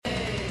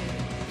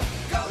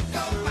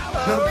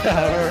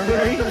Power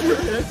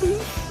Rangers.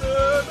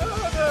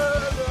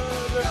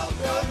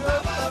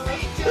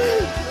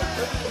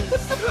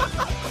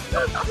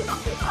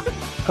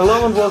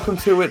 Hello and welcome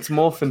to It's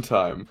Morphin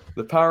Time,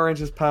 the Power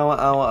Rangers Power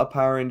Hour, a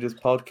Power Rangers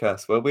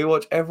podcast, where we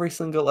watch every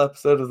single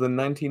episode of the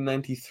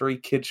 1993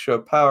 kids show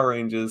Power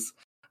Rangers,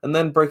 and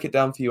then break it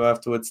down for you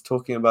afterwards,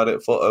 talking about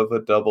it for over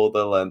double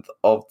the length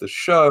of the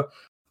show.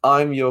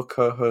 I'm your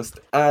co-host,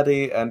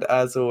 Addy, and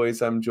as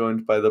always, I'm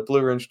joined by the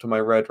Blue Ranger to my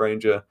Red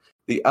Ranger,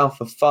 the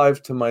Alpha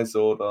 5 to my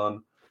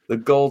Zordon, the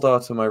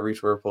Goldar to my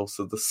Rita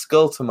Repulsa, the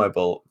Skull to my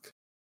Bulk,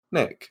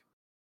 Nick.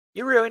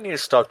 You really need to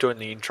stop doing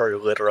the intro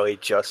literally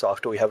just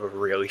after we have a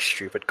really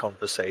stupid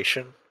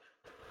conversation.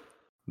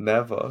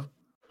 Never.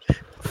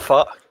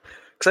 Fuck.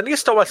 Because I need to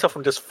stop myself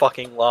from just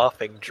fucking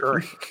laughing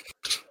during.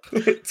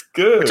 It's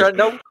good. Which I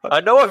know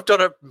I've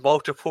done it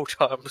multiple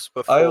times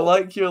before. I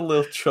like your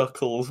little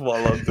chuckles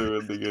while I'm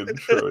doing the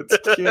intro. It's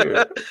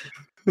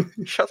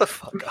cute. Shut the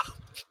fuck up.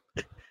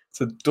 It's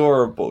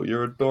adorable.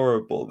 You're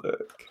adorable,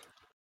 Nick.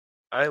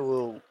 I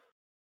will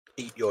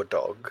eat your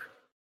dog.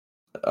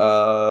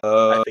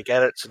 I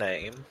forget its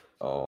name.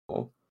 Oh.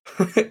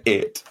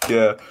 It.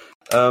 Yeah.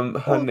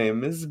 Her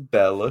name is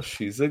Bella.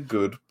 She's a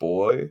good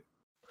boy.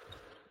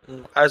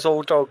 As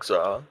all dogs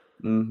are.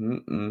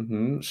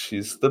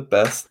 She's the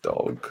best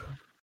dog.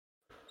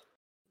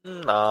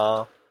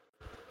 Nah.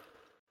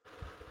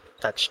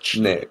 That's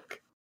cheap.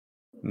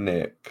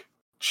 Nick.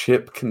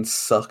 Chip can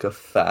suck a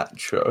fat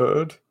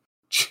chode.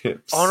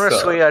 Chip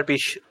Honestly,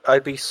 sucks.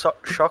 I'd be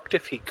shocked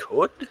if he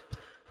could.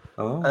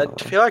 Oh. I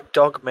feel like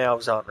dog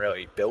mouths aren't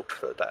really built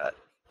for that.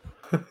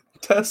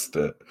 Test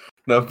it.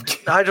 No,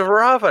 I'd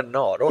rather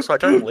not. Also, I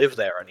don't live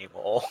there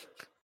anymore.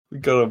 we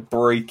gotta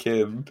break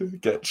in to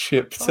get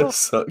Chip to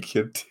suck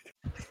your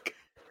dick.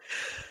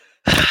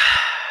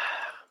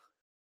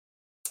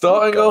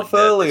 Starting off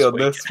early on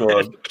this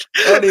one.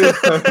 Anyway.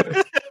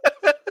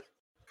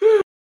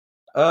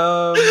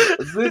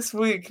 This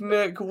week,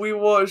 Nick, we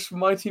watched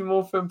Mighty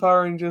Morphin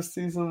Power Rangers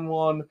Season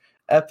 1,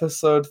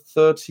 Episode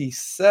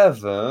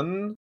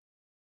 37.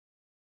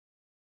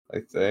 I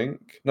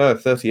think. No,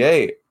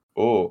 38.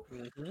 Oh.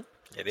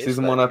 It is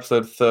Season 1,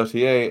 Episode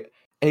 38.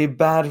 A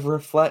Bad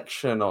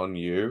Reflection on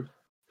You.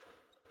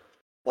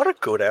 What a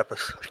good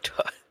episode.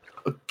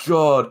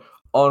 God,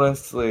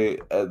 honestly,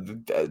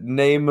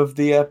 name of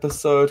the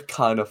episode,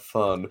 kind of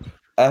fun.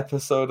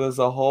 Episode as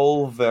a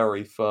whole,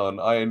 very fun.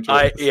 I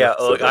enjoyed this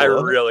episode I a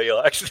lot. really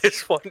liked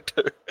this one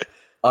too.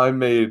 I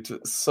made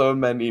so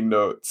many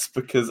notes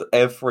because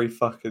every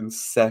fucking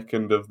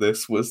second of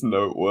this was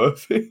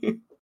noteworthy.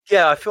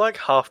 Yeah, I feel like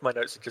half my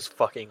notes are just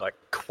fucking like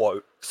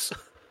quotes.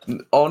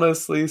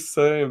 Honestly,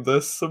 same.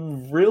 There's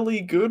some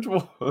really good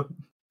ones.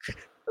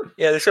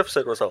 Yeah, this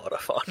episode was a lot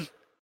of fun.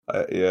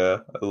 I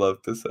love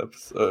this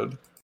episode.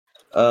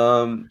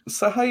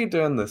 So how you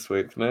doing this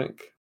week,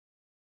 Nick?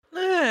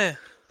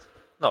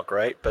 Not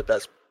great, but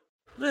that's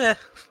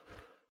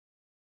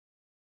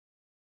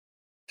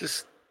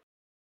just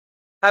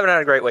haven't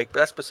had a great week, but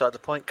that's beside the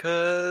point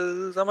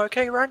because I'm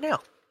okay right now.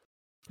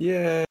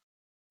 Yeah,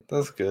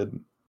 that's good.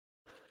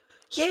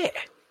 Yeah.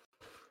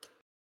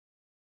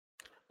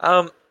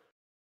 I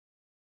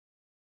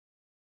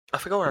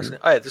forgot what I was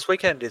going to... Oh, yeah, this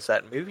weekend is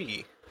that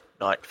movie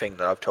night thing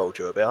that I've told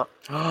you about.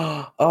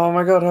 Oh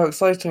my god, how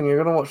exciting.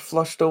 You're gonna watch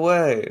Flushed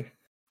Away.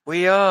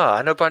 We are,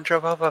 and a bunch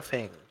of other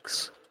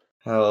things.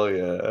 Hell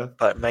yeah.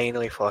 But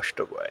mainly Flushed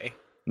Away.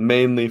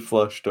 Mainly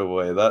Flushed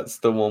Away. That's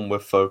the one we're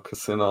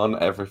focusing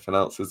on. Everything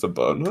else is a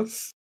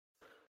bonus.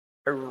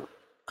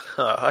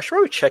 I should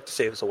probably check to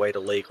see if there's a way to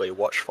legally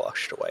watch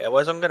Flushed Away.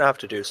 Otherwise I'm going to have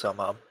to do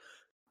some...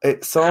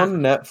 It's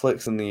on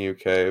Netflix in the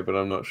UK, but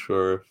I'm not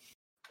sure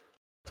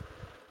if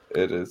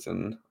it is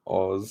in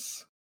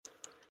Oz.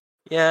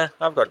 Yeah,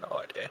 I've got no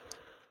idea.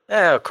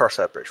 I'll cross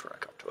that bridge when I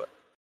come to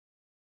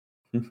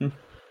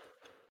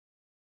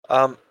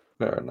it.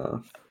 Fair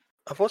enough.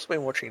 I've also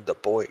been watching The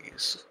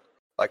Boys,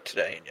 like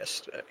today and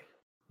yesterday.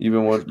 You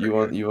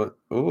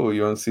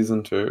on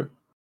season 2?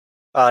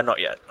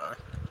 Not yet,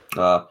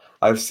 no.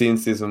 I've seen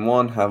season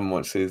 1, haven't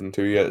watched season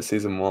 2 yet.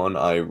 Season 1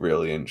 I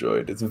really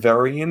enjoyed. It's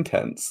very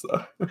intense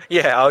though.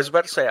 Yeah, I was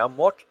about to say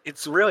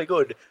it's really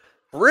good.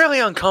 Really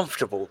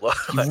uncomfortable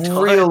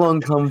though. Real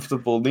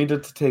uncomfortable.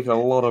 Needed to take a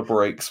lot of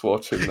breaks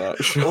watching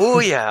that show. Oh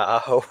yeah.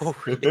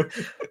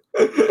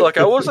 Like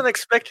I wasn't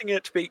expecting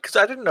it to be, because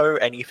I didn't know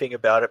anything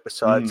about it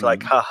besides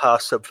like haha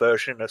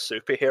subversion of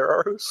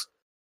superheroes.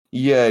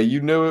 Yeah, you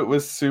knew it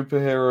was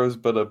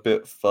superheroes but a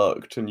bit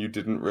fucked and you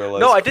didn't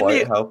realize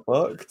how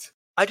fucked.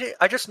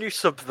 I just knew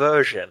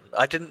subversion.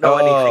 I didn't know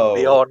anything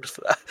beyond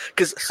that.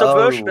 Because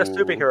subversion of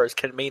superheroes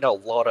can mean a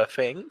lot of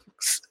things.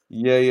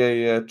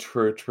 Yeah.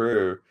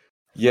 True.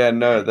 Yeah,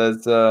 no,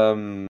 there's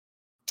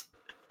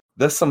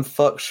some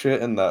fuck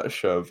shit in that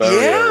show.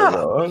 Very early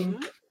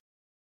on.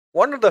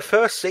 One of the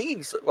first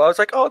scenes, I was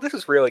like, oh, this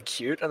is really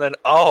cute. And then,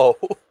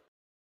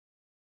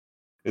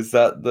 Is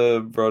that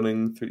the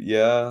running through?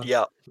 Yeah.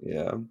 Yeah.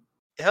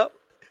 Yep.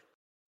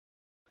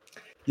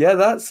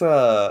 Yeah,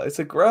 it's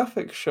a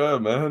graphic show,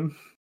 man.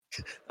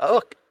 Oh,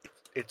 look,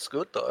 it's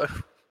good though.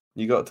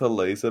 You got to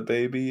Laser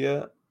Baby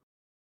yet?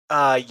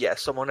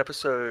 Yes, I'm on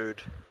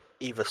episode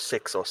either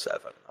 6 or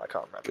 7. I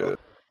can't remember. Good.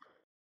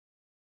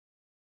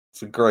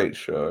 It's a great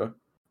show.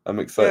 I'm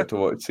Yeah. excited to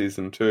watch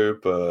season 2,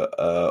 but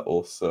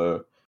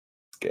also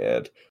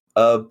scared.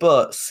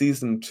 But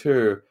season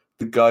 2,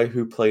 the guy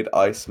who played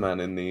Iceman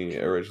in the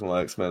original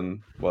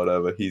X-Men,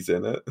 whatever, he's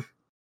in it.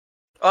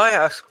 Oh,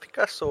 yeah, I think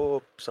I saw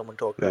someone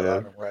talk about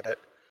that on Reddit.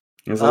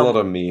 There's a lot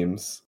of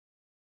memes.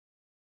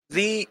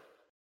 The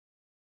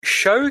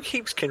show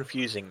keeps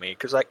confusing me,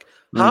 because, like,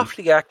 half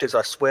the actors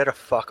I swear to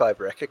fuck I've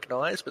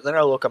recognized, but then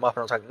I look them up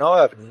and I was like, no,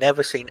 I've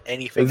never seen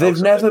anything They've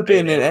else never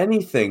been in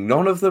anything.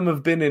 None of them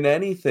have been in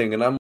anything,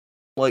 and I'm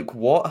like,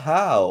 what?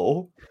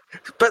 How?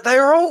 But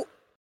they're all...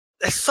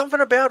 There's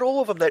something about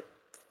all of them that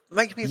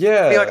makes me be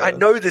like, I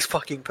know this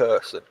fucking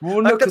person.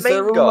 Well, like no, because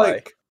they're all,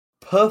 like,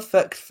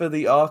 perfect for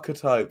the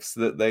archetypes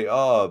that they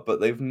are, but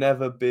they've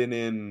never been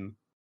in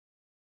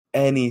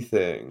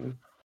anything.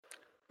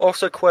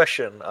 Also,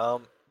 question,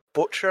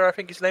 Butcher, I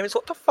think his name is,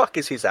 what the fuck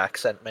is his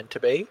accent meant to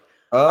be?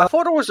 I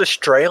thought it was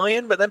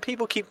Australian, but then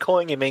people keep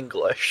calling him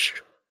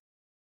English.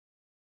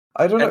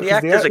 I don't know, and the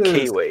actor's a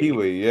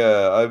Kiwi.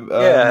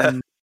 Yeah.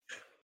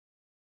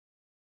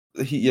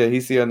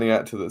 He's the only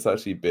actor that's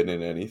actually been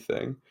in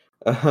anything.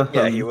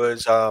 Yeah, he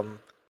was,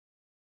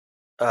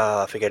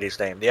 I forget his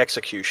name, the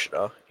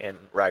Executioner in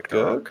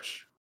Ragnarok.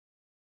 Gurge?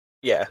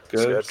 Yeah,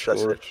 Gurge,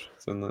 that's it.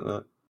 Something like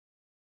that.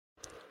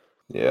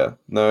 Yeah,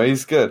 no,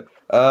 he's good.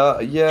 Yeah,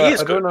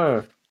 I don't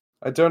know.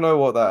 I don't know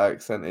what that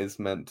accent is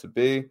meant to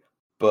be,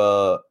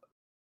 but,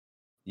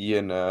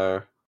 you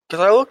know.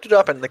 Because I looked it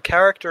up, and the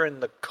character in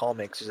the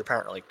comics is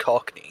apparently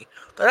Cockney,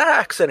 but that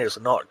accent is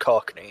not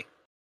Cockney.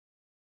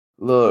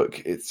 Look,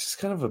 it's just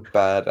kind of a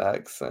bad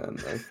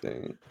accent, I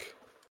think.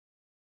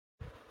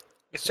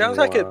 It sounds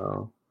like it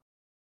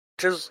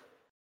just...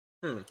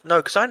 No,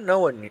 because I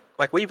know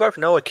we both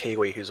know a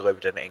Kiwi who's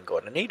lived in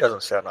England, and he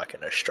doesn't sound like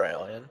an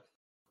Australian.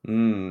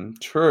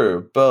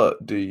 True,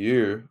 but do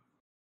you?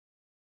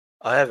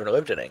 I haven't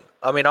lived in England.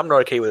 I mean, I'm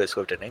not a Kiwi that's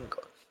lived in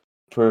England.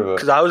 Prove it.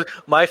 Because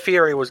my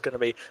theory was going to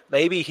be,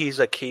 maybe he's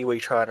a Kiwi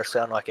trying to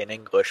sound like an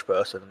English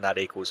person, and that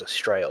equals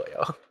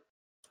Australia.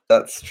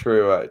 That's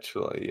true,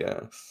 actually,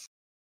 yes.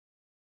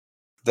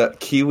 That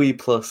Kiwi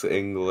plus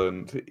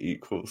England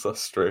equals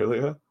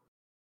Australia.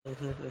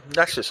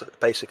 That's just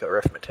basic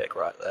arithmetic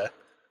right there.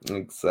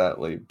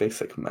 Exactly.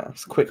 Basic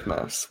maths. Quick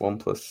maths. 1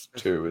 plus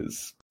 2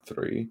 is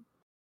 3.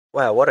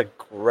 Wow, what a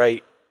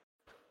great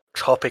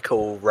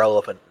topical,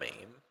 relevant meme.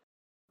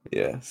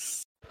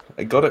 Yes.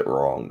 I got it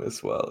wrong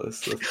as well.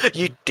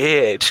 You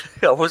did.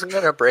 I wasn't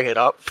going to bring it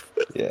up.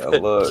 Yeah,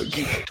 look.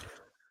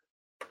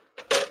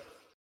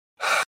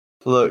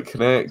 Look,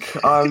 Nick,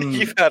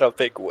 You've had a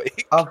big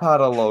week. I've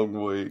had a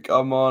long week.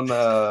 I'm on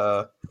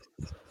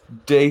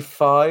day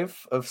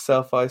 5 of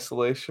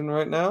self-isolation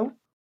right now.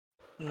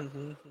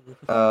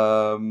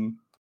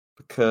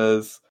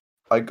 Because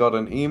I got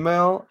an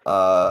email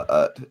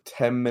at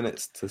 10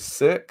 minutes to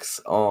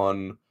 6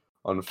 on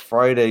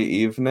Friday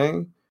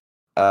evening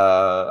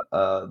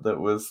that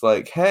was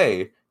like,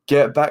 hey,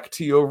 get back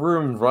to your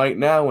room right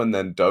now and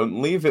then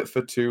don't leave it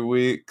for 2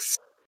 weeks.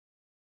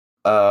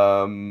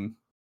 And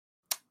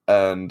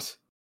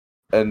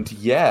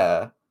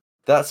yeah,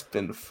 that's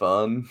been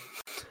fun.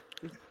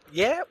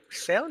 Yeah,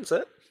 sounds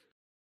it.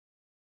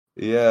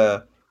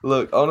 Yeah.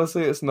 Look,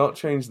 honestly, it's not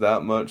changed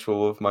that much.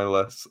 All of my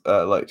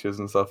lectures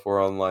and stuff were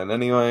online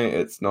anyway.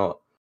 It's not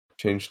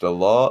changed a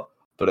lot,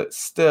 but it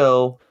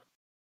still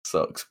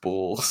sucks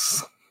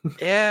balls.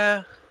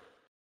 Yeah.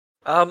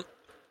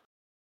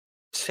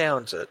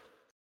 Sounds it.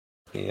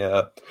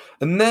 Yeah.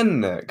 And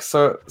then, Nick,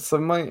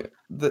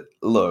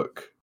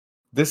 look,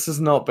 this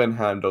has not been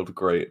handled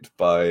great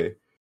by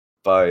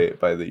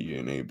the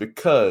uni,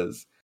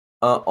 because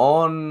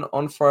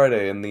on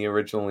Friday in the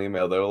original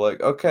email they were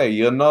like, okay,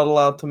 you're not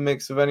allowed to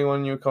mix with anyone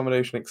in your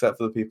accommodation except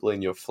for the people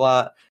in your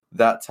flat.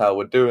 That's how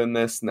we're doing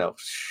this. Now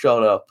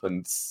shut up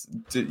and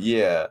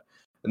yeah.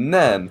 And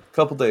then a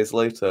couple days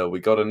later we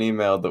got an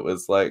email that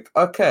was like,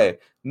 okay,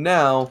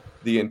 now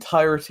the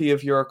entirety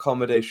of your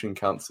accommodation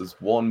counts as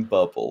one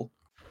bubble,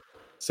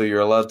 so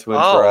you're allowed to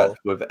interact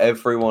with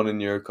everyone in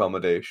your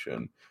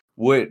accommodation.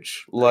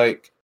 Which,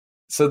 like,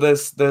 so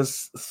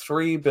there's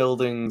 3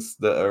 buildings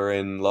that are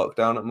in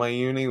lockdown at my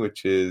uni,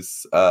 which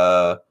is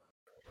they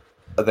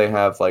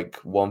have like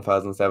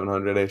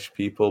 1,700-ish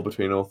people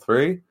between all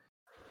 3.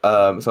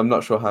 So I'm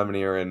not sure how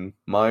many are in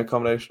my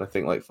accommodation. I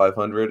think like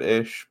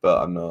 500-ish,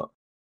 but I'm not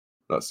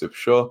super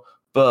sure.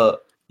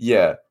 But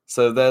yeah,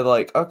 so they're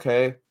like,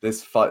 okay,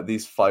 these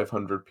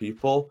 500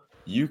 people,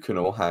 you can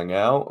all hang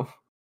out.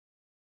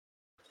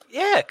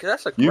 Yeah, because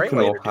that's a great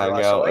way to do isolation. You can all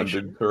hang out and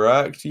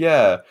interact.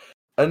 Yeah.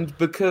 And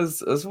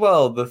because, as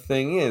well, the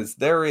thing is,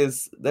 there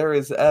is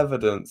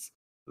evidence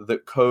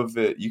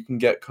that you can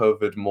get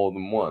COVID more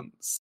than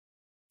once.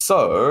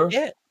 So,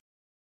 yeah,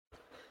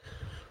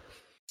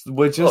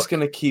 we're just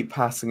going to keep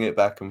passing it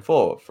back and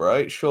forth,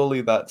 right? Surely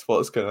that's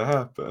what's going to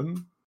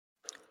happen.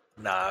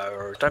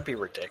 No, don't be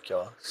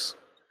ridiculous.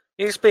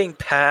 You're just being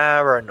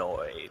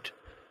paranoid.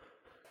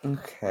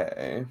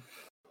 Okay.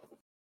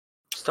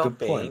 Stop Good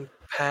being point.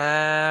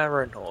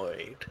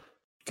 paranoid.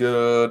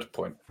 Good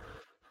point.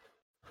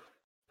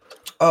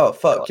 Oh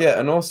fuck God. yeah!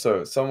 And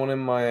also, someone in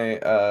my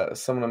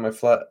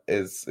flat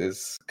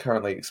is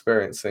currently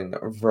experiencing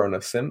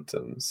Rona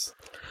symptoms.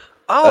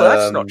 Oh,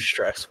 that's not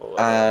stressful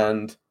at all.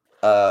 And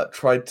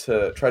tried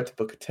to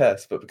book a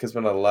test, but because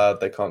we're not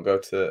allowed,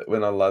 we're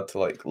not allowed to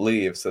like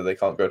leave, so they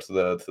can't go to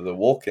the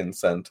walk-in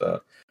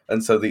center.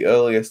 And so the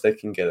earliest they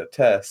can get a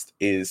test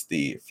is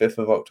the 5th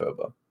of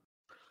October.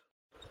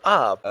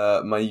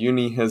 My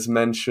uni has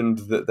mentioned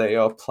that they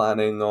are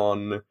planning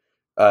on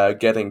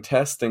getting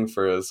testing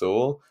for us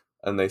all,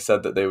 and they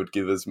said that they would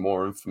give us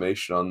more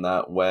information on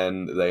that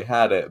when they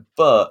had it,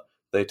 but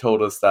they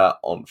told us that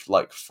on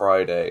like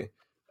Friday,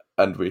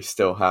 and we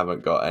still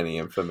haven't got any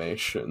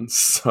information,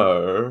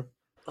 so...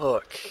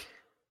 Look.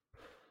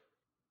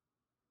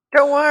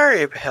 Don't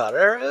worry about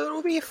it,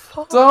 it'll be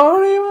fine.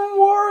 Don't even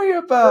worry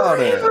about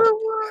it!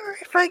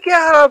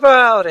 Forget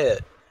about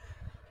it!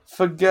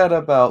 Forget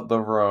about the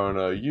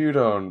Rona,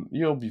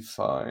 you'll be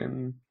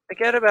fine.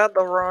 Forget about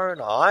the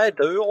Rona, I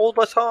do all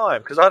the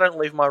time, because I don't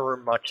leave my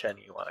room much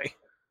anyway.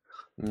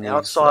 Exactly.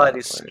 Outside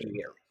is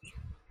scary.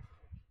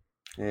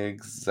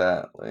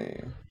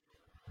 Exactly.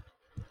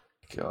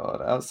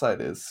 God, outside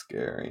is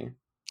scary.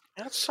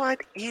 Outside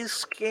is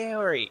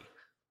scary.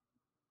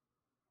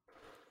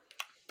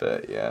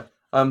 But yeah,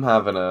 I'm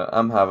having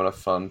a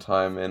fun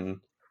time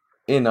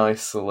in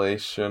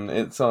isolation.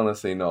 It's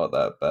honestly not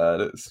that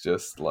bad. It's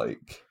just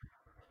like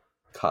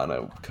kind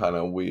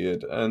of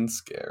weird and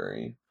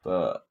scary,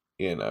 but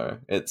you know,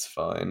 it's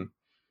fine.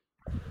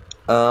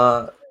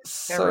 So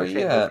Everything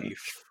yeah, will be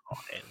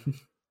fine.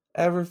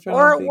 everything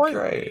Or will it be won't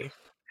great. be.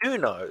 Who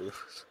knows?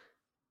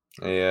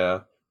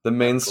 Yeah. The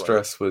main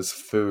stress was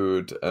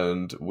food,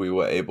 and we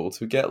were able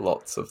to get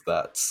lots of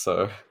that,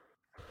 so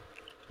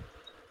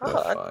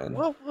we're fine.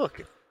 Well,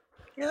 look.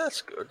 Yeah,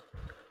 that's good.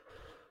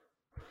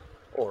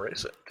 Or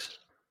is it?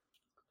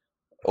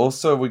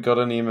 Also, we got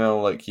an email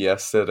like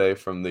yesterday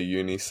from the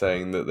uni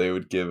saying that they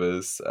would give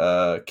us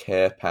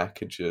care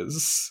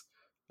packages.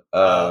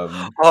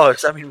 Does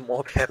that mean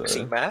more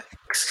Pepsi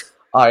Max?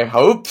 I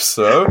hope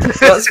so.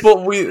 That's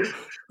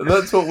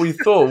what we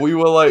thought. We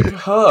were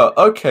like,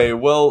 okay,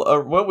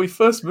 well, when we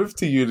first moved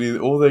to uni,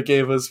 all they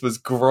gave us was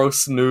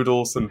gross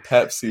noodles and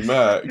Pepsi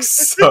Max,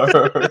 so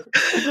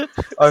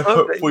I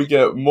hope we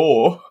get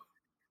more.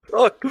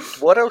 Look,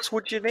 what else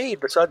would you need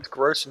besides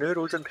gross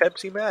noodles and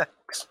Pepsi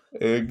Max?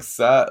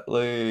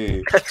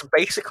 Exactly. That's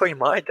basically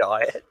my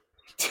diet.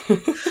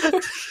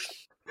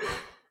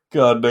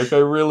 God, Nick, I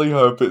really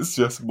hope it's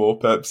just more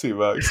Pepsi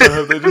Max. I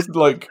hope they just,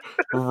 like,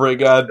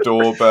 ring our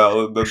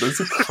doorbell and then there's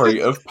a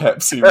crate of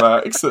Pepsi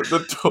Max at the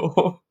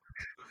door.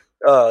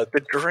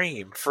 The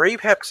dream. Free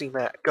Pepsi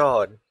Max.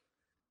 God.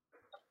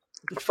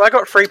 If I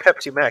got free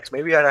Pepsi Max,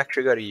 maybe I'd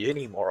actually go to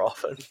uni more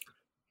often.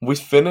 We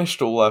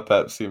finished all our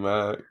Pepsi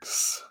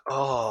Max.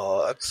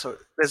 Oh, that's so...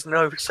 There's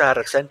no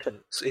sadder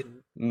sentence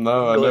in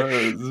No, English.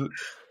 I know.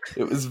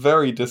 It was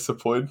very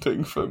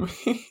disappointing for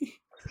me.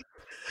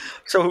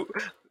 So,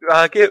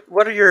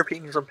 what are your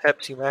opinions on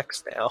Pepsi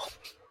Max now?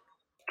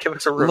 Give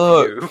us a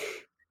review.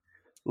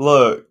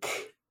 Look.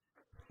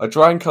 I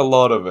drank a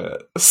lot of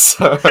it,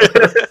 so...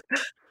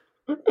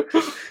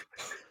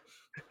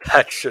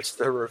 That's just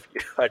the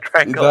review. I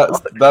drank a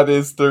lot. That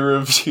is the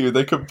review.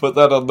 They can put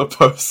that on the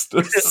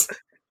posters.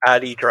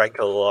 Addy drank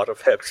a lot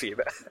of Pepsi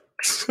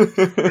Max.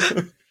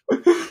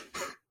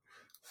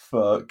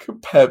 Fuck.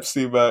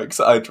 Pepsi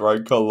Max, I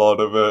drank a lot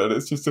of it, and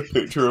it's just a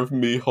picture of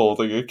me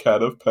holding a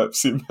can of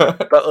Pepsi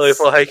Max. But with,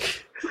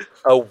 like,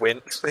 a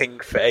wincing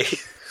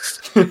face.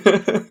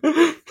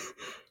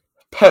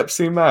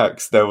 Pepsi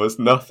Max, there was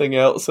nothing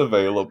else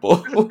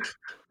available.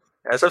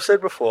 As I've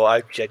said before,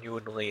 I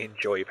genuinely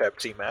enjoy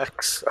Pepsi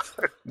Max.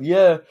 So.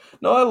 Yeah,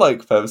 no, I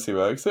like Pepsi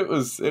Max. It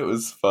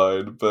was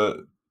fine,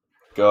 but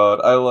God,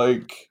 I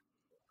like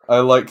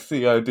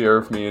the idea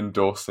of me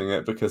endorsing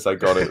it because I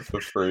got it for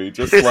free.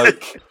 Just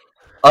like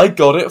I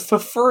got it for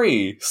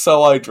free,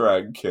 so I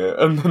drank it,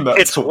 and then that's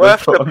it's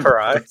worth the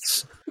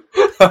price.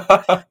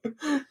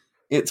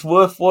 It's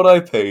worth what I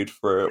paid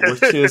for it,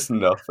 which is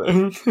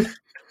nothing.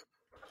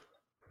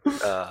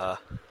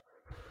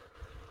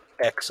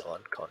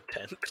 Excellent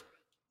content.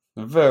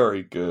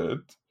 Very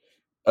good.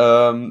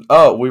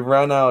 We're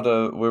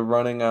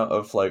running out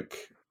of like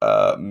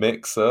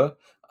mixer.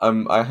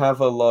 I have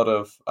a lot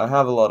of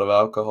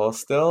alcohol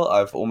still.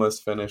 I've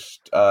almost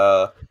finished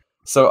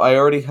so I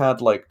already had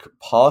like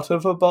part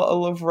of a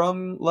bottle of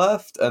rum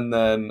left, and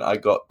then I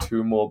got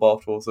 2 more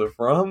bottles of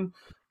rum.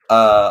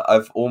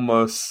 I'm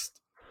almost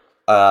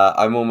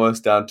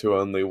down to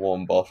only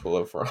 1 bottle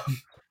of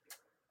rum.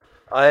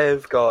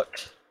 I've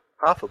got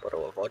half a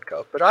bottle of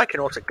vodka, but I can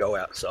also go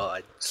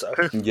outside, so...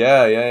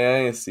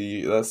 Yeah,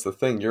 see, that's the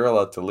thing, you're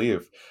allowed to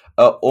leave.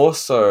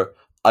 Also,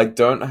 I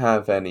don't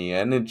have any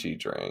energy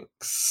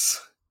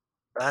drinks.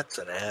 That's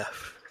an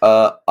F.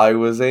 I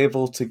was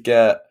able to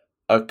get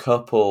a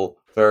couple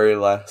very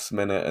last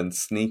minute and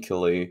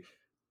sneakily,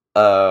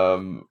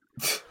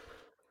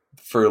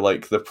 through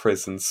like the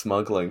prison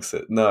smuggling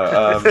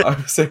I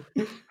was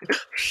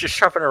just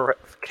shoving a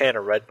can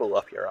of Red Bull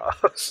up your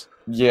ass.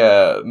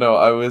 Yeah, no,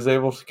 I was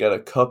able to get a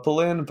couple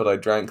in, but I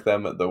drank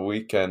them at the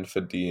weekend for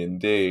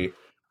D&D.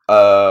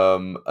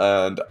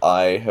 And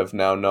I have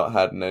now not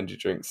had an energy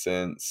drink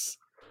since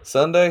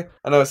Sunday.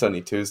 I know it's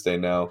only Tuesday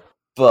now,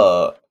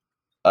 but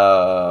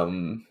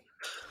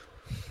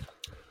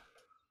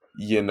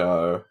you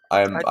know,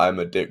 I'm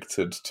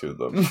addicted to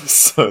them,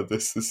 so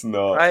this is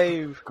not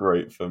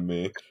great for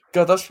me.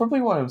 God, that's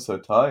probably why I'm so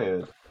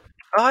tired.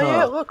 Oh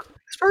yeah, look,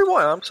 it's probably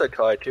why I'm so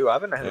tired too. I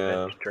haven't had an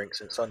energy drink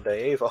since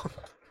Sunday either.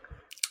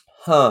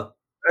 Huh.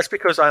 That's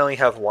because I only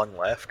have one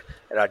left,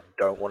 and I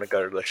don't want to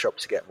go to the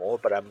shops to get more,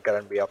 but I'm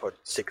going to be up at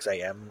 6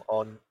 a.m.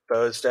 on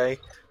Thursday,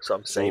 so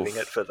I'm saving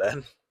it for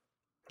then.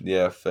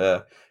 Yeah,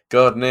 fair.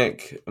 God,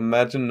 Nick,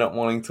 imagine not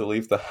wanting to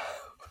leave the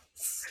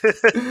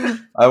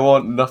house. I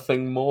want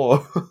nothing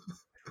more.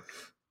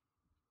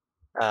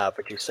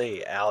 But you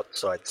see,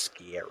 outside's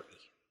scary.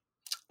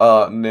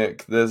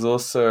 Nick,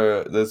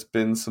 there's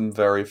been some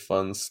very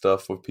fun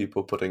stuff with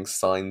people putting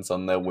signs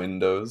on their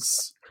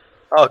windows.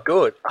 Oh,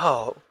 good.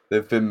 Oh.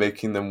 They've been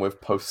making them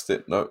with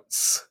post-it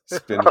notes.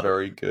 It's been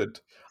very good.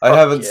 I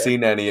haven't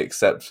seen any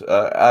except...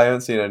 I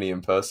haven't seen any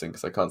in person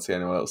because I can't see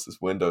anyone else's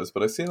windows,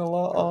 but I've seen a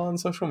lot on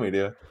social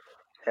media.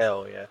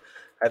 Hell yeah.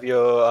 Have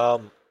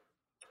your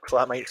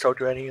flatmates told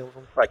you any of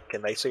them? Like,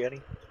 can they see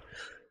any?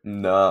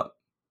 Nah.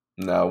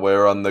 No,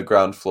 we're on the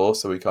ground floor,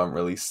 so we can't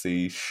really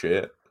see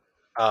shit.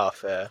 Ah,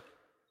 fair.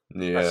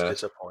 Yeah. That's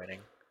disappointing.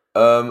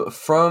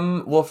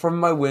 From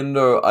my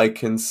window, I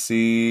can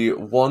see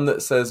one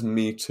that says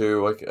 "Me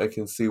Too." I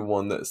can see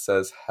one that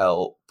says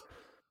 "Help."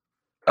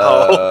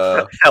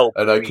 Help!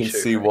 And I can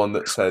see one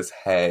that says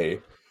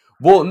 "Hey."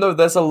 Well, no,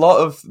 there's a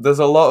lot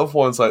of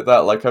ones like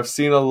that. Like I've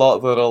seen a lot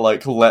that are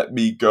like "Let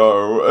me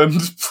go"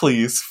 and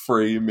 "Please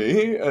free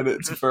me," and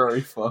it's very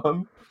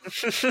fun.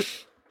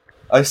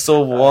 I saw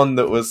one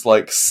that was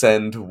like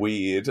 "Send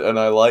weed," and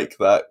I like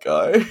that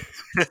guy.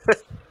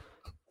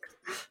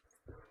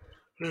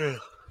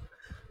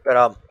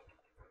 But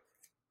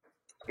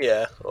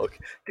yeah. Look,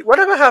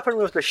 whatever happened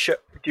with the show?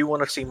 Do you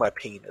want to see my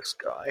penis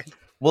guy?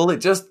 Well, it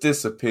just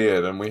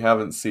disappeared, and we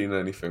haven't seen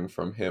anything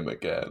from him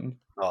again.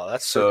 Oh,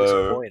 that's so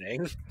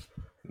disappointing.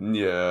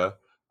 Yeah,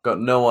 got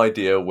no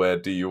idea where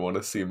 "Do you want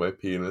to see my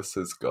penis"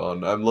 has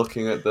gone. I'm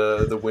looking at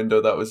the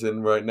window that was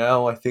in right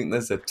now. I think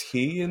there's a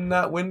T in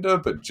that window,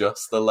 but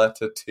just the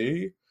letter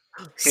T.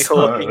 You're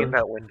looking in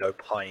that window,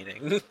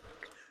 pining.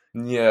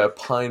 Yeah,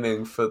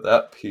 pining for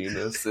that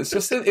penis.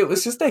 It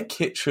was just their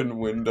kitchen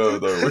window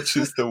though, which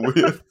is the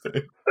weird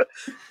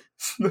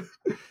thing.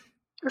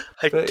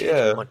 I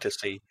did want to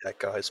see that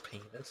guy's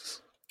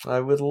penis. I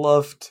would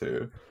love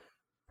to.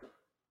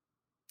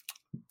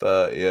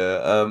 But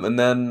yeah, and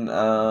then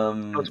I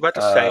was about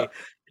to say,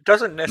 it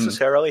doesn't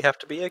necessarily have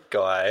to be a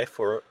guy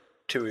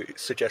to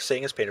suggest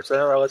seeing his penis. Then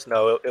I realized,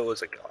 no, it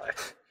was a guy.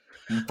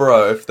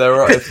 Bro, if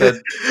they're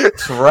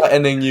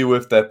threatening you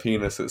with their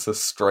penis, it's a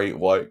straight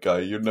white guy.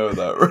 You know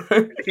that,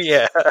 right?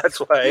 Yeah, that's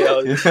why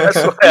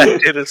I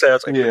did it. So I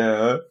was like,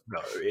 yeah,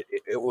 no,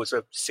 it was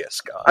a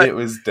cis guy. It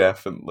was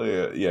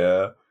definitely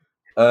yeah.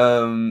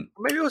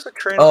 Maybe it was a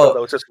trans guy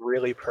that was just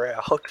really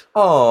proud.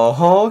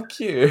 Oh,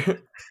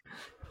 cute.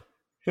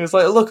 He was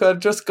like, "Look, I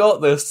just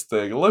got this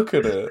thing. Look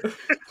at it."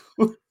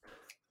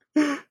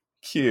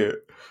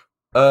 Cute.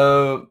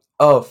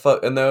 Oh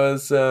fuck! And there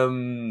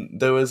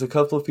was a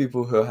couple of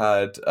people who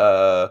had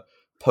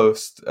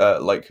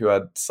who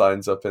had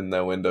signs up in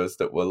their windows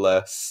that were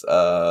less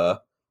there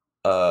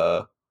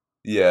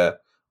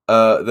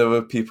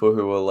were people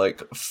who were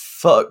like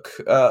fuck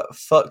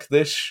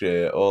this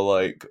shit, or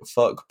like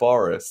fuck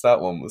Boris.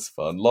 That one was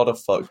fun. A lot of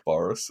fuck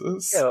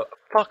Borises. Yeah,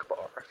 fuck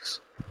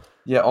Boris.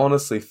 Yeah,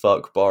 honestly,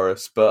 fuck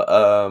Boris. But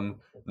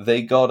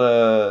they got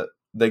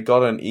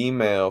an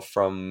email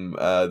from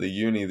the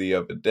uni the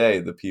other day.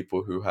 The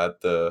people who had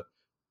the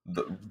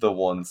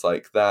ones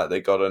like that,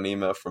 they got an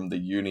email from the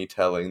uni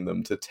telling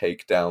them to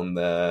take down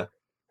their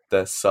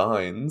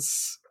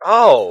signs.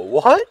 Oh,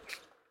 what?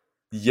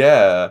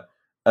 Yeah,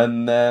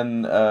 and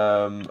then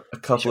a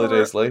couple of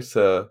days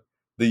later,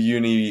 the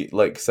uni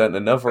like sent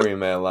another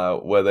email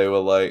out where they were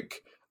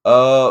like,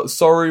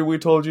 sorry, we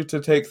told you to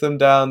take them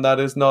down. That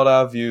is not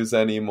our views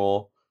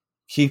anymore.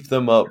 Keep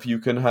them up. You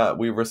can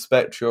we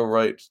respect your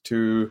right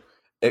to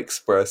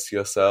express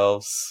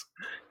yourselves."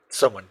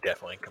 Someone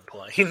definitely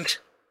complained.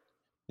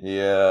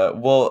 Yeah,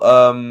 well,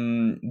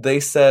 they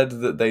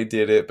said that they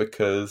did it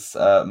because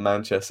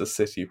Manchester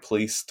City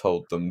Police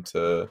told them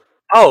to.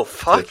 Oh,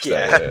 fuck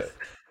yeah. It.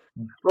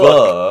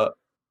 Look,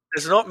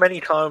 there's not many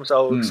times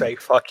I'll say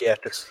fuck yeah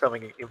to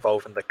something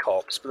involving the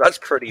cops, but that's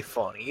pretty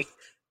funny.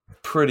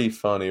 Pretty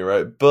funny,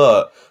 right?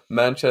 But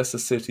Manchester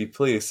City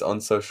Police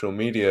on social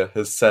media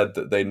has said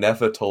that they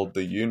never told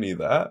the uni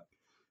that.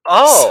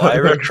 I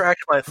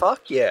retract my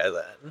fuck yeah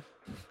then.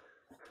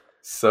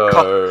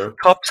 So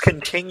cops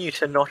continue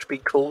to not be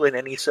cool in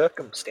any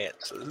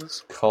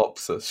circumstances.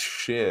 Cops are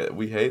shit.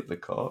 We hate the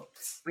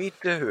cops. We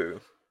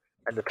do.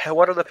 And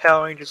what are the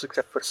Power Rangers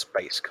except for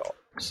space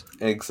cops?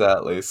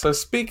 Exactly. So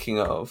speaking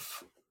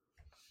of,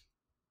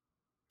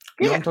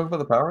 you want to talk about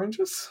the Power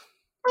Rangers?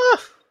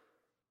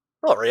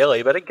 Not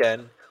really, but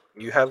again,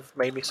 you have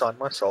made me sign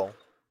my soul.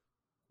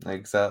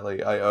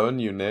 Exactly. I own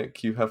you,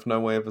 Nick. You have no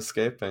way of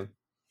escaping.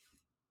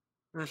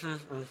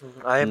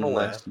 I am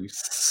aware. Unless you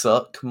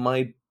suck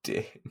my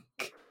dick.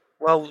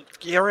 Well,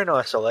 you're in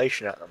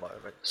isolation at the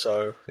moment,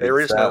 so there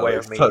is no way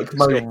of me suck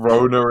my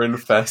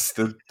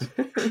Rona-infested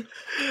dick.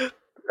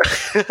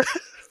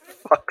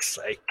 Fuck's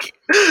sake.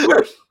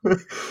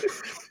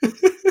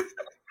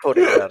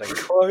 Putting that in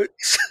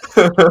quotes.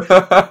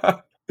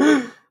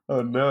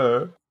 Oh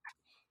no.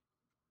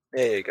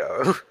 There you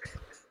go.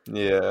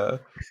 Yeah.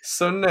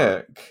 So,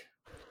 Nick.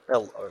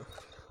 Hello.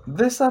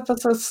 This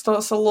episode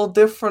starts a little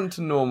different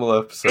to normal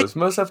episodes.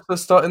 Most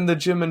episodes start in the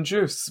gym and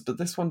juice, but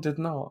this one did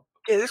not.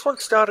 Yeah, this one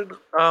started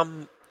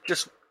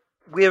just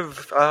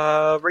with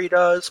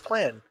Rita's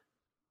plan.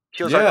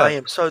 She was like, I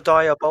am so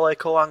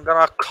diabolical, I'm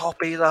gonna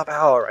copy the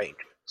Power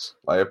Rangers.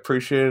 I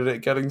appreciated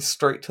it getting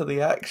straight to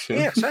the action.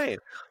 Yeah, same.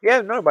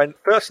 Yeah, no, my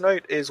first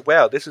note is,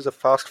 wow, this is a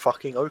fast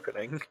fucking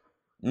opening.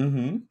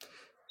 Mm-hmm.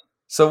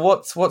 So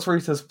what's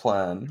Rita's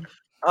plan?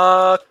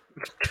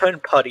 Turn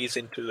putties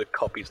into the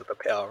copies of the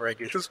Power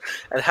Rangers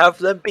and have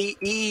them be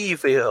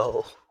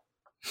evil.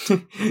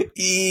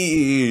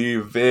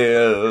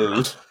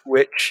 Evil.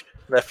 Which,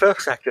 the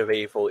first act of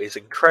evil is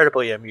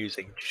incredibly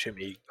amusing to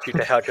me due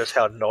to how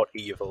not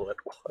evil it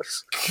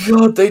was.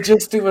 God, they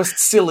just do a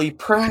silly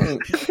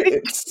prank.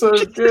 It's so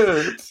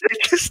good. They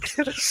just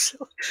did a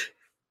silly...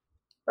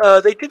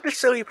 they did the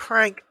silly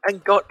prank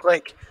and got,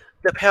 like,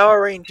 the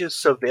Power Rangers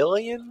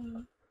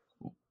civilian...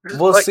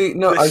 Well,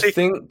 I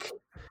think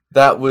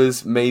that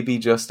was maybe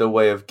just a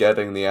way of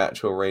getting the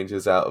actual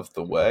Rangers out of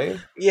the way.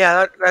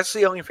 Yeah, that's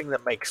the only thing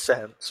that makes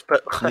sense,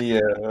 but... Like...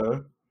 Yeah.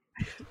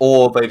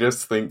 Or they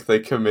just think they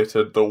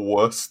committed the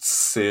worst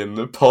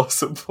sin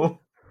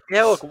possible.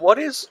 Yeah, look, what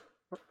is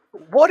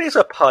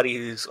a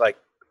putty's, like,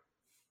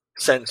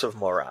 sense of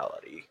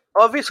morality?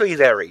 Obviously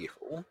they're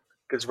evil,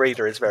 because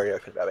Rita is very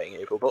open about being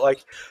evil, but,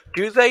 like,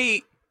 do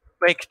they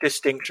make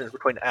distinctions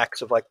between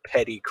acts of, like,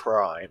 petty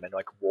crime and,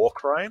 like, war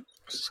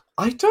crimes?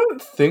 I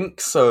don't think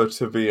so,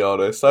 to be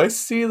honest. I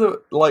see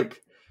the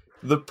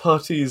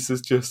putties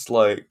is just,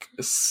 like,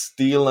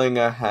 stealing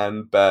a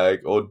handbag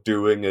or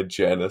doing a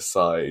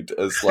genocide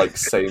as, like,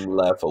 same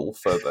level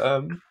for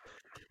them.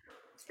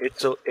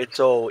 It's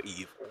all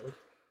evil.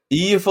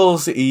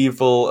 Evil's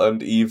evil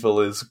and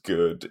evil is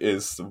good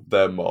is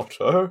their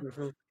motto.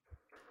 Mm-hmm.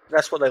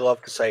 That's what they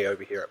love to say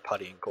over here at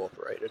Putty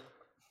Incorporated.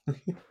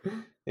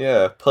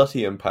 Yeah,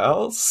 Putty and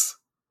Pals.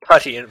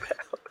 Putty and Pals.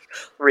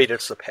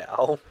 Rita's the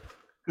pal.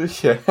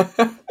 Yeah.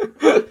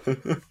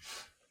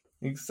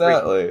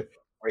 Exactly.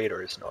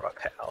 Rita is not a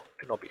pal.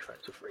 Do not be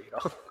friends with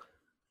Rita.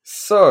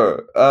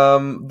 So,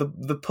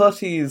 the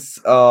putties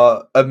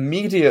are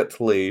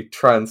immediately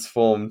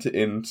transformed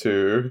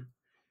into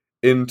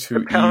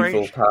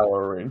evil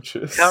Power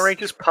Rangers. Power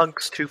Rangers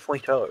Punks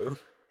 2.0.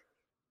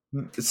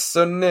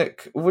 So,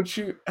 Nick,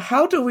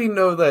 how do we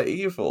know they're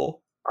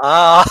evil?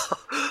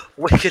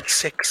 Wicked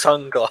sick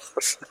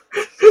sunglasses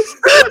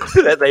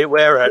that they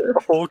wear at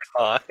all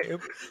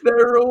time.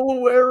 They're all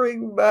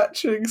wearing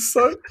matching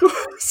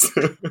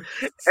sunglasses.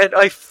 And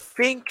I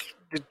think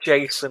the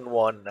Jason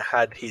one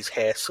had his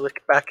hair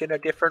slicked back in a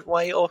different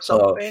way or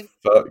something.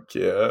 Oh, fuck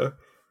yeah.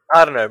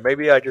 I don't know,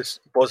 maybe I just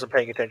wasn't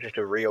paying attention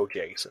to real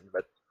Jason,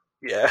 but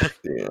yeah.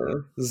 Yeah.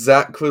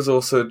 Zach was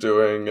also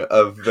doing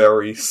a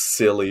very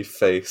silly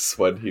face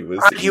when he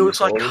was He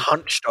was like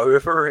hunched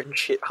over and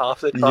shit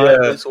half the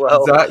time as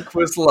well.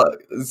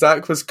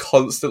 Zach was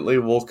constantly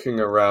walking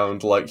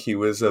around like he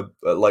was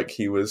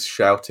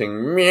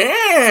shouting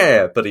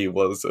 "Meow," but he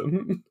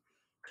wasn't.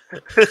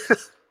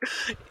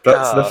 That's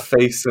the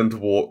face and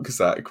walk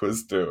Zach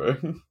was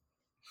doing.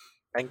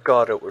 And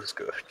God, it was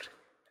good.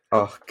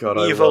 Oh God,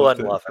 evil I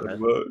and loving it.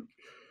 Much.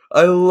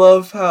 I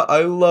loved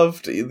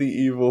the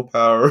evil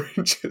Power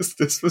Rangers.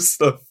 This was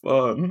so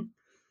fun.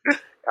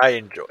 I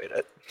enjoyed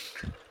it.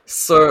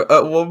 So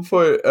at one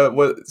point,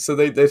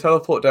 they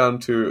teleport down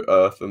to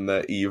Earth and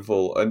they're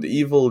evil, and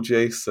evil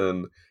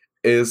Jason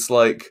is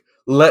like,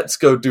 "Let's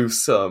go do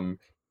some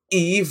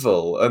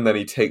evil," and then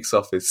he takes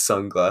off his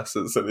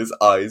sunglasses and his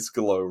eyes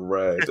glow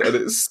red, and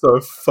it's so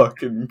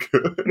fucking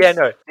good. Yeah,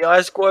 no, the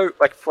eyes glow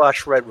like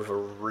flash red with a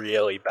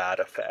really bad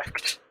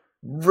effect.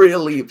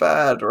 Really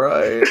bad,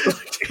 right?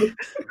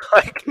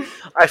 Like,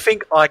 I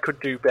think I could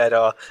do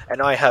better,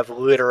 and I have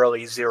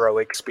literally zero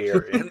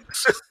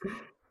experience.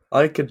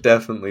 I could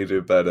definitely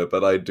do better,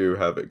 but I do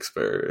have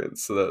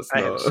experience, so that's I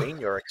have seen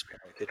your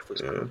experience. It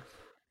was good.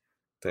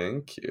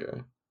 Thank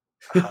you.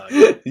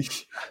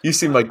 You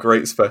see my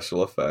great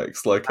special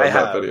effects, like on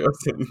that video I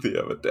sent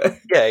the other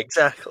day. Yeah,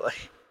 exactly.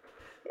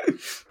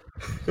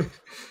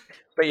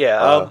 But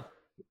yeah,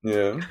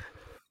 yeah.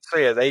 So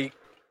yeah,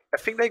 I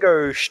think they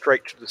go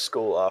straight to the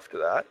school after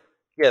that.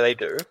 Yeah, they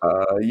do.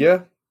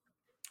 Yeah.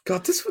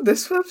 God, this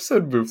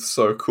episode moved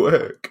so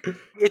quick.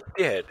 It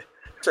did.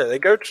 So they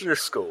go to the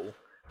school,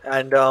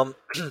 and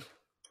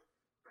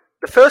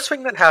the first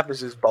thing that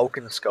happens is Bulk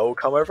and Skull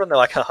come over and they're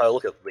like, haha,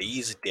 look at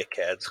these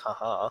dickheads,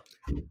 haha.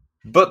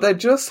 But they're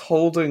just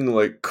holding,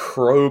 like,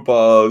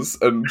 crowbars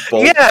and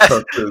bolt Yeah!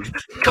 cutters.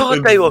 God,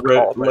 and they look like,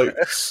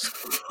 ominous.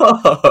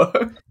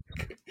 fuck.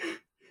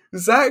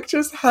 Zach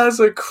just has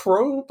a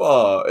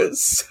crowbar.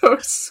 It's so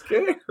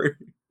scary.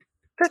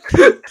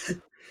 But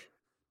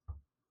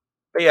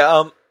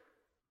yeah,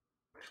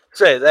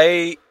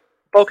 so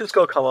Bulk and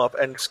Skull come up,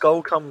 and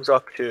Skull comes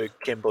up to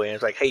Kimberly and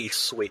is like, hey,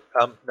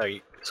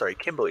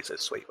 Kimberly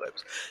says Sweet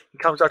Lips. He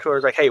comes up to her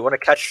and is like, hey, you want to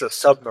catch the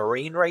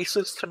submarine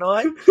races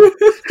tonight?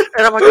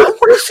 And I'm like, I want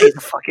to see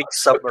the fucking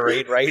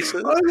submarine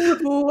races. I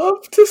would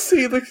love to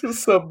see the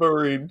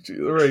submarine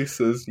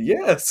races.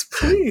 Yes,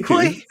 please.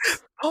 Please,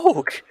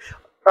 Bulk.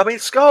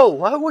 Skull,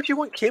 why would you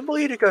want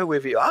Kimberly to go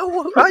with you?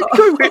 I'd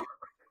go with...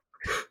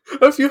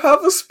 If you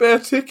have a spare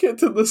ticket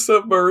to the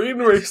submarine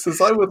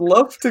races, I would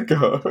love to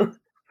go.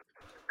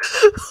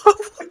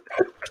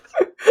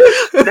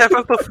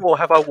 Never before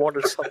have I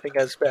wanted something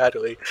as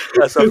badly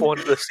as I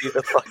wanted to see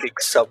the fucking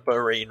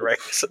submarine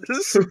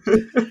races.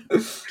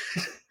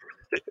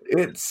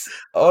 It's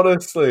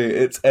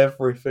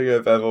everything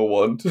I've ever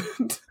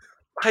wanted.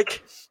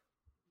 Like,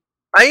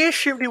 I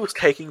assumed he was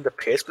taking the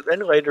piss, but then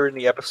later in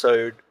the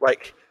episode,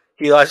 like,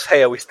 he realized,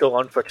 hey, are we still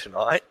on for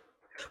tonight?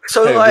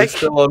 So, hey, like... we're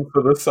still on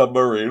for the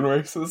submarine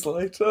races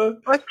later?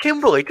 Like,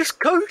 Kimberly, just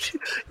go to...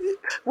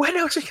 When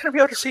else are you going to be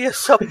able to see a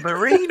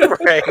submarine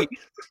race?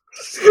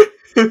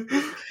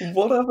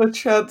 What other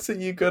chance are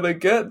you going to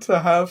get to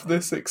have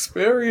this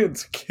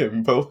experience,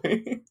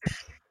 Kimberly?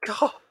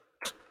 God.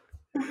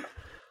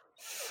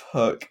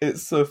 Fuck,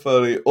 it's so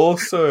funny.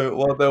 Also,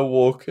 while they're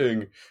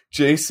walking,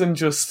 Jason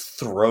just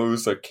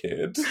throws a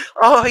kid.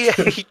 Oh, yeah,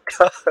 he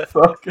does.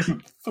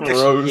 Fucking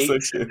throws a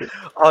kid.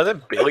 Oh,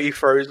 then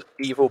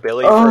Evil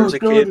Billy throws a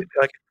kid.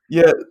 Like...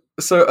 Yeah,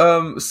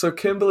 so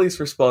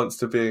Kimberly's response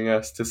to being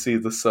asked to see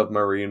the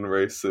submarine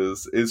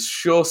races is,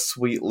 sure,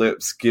 Sweet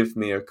Lips, give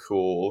me a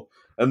call.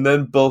 And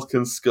then Bulk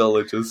and Skull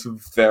are just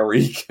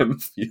very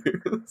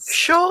confused.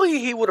 Surely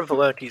he would have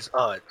learnt his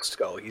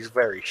Skull. He's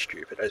very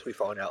stupid, as we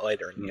find out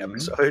later in the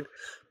episode.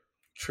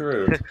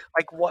 True.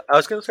 Like, what? I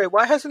was going to say,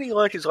 why hasn't he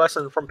learnt his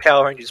lesson from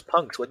Power Rangers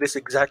Punks, where this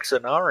exact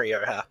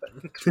scenario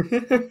happened?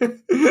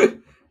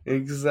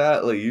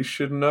 Exactly. You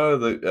should know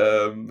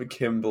that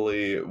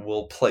Kimberly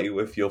will play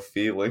with your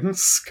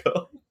feelings,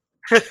 Skull.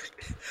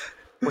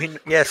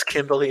 Yes,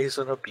 Kimberly is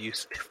an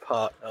abusive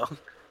partner.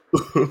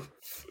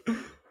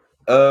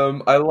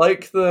 I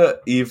like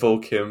that evil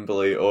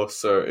Kimberly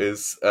also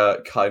is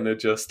kind of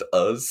just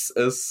us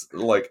as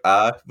like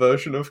our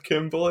version of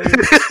Kimberly.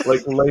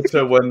 Like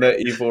later when they're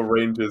evil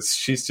rangers,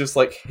 she's just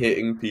like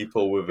hitting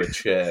people with a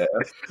chair,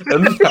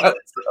 and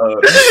that's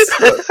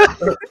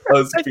us.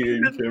 Us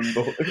being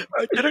Kimberly.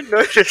 I didn't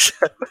notice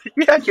that.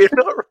 Yeah, you're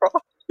not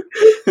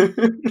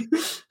wrong.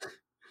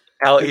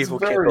 Our evil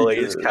Kimberly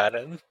is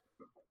canon.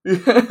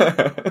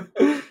 Yeah.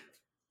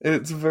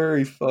 It's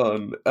very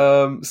fun.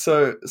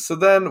 So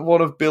then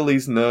one of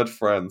Billy's nerd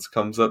friends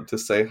comes up to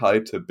say hi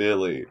to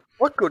Billy.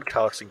 What good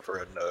casting for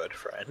a nerd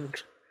friend.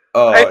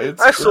 Oh,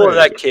 I saw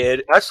that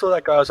kid. I saw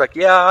that guy. I was like,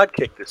 yeah, I'd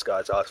kick this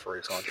guy's ass for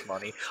his lunch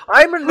money.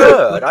 I'm a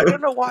nerd. I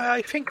don't know why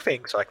I think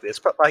things like this,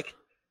 but like,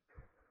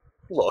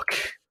 look,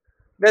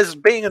 there's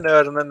being a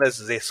nerd, and then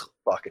there's this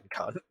fucking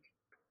cunt.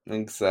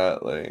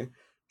 Exactly.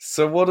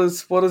 So what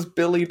does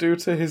Billy do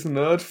to his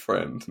nerd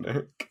friend,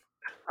 Nick?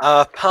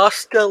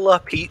 Pasta la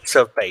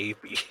pizza,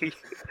 baby.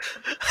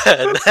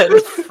 And then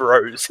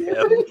throws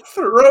him.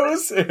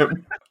 Throws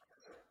him.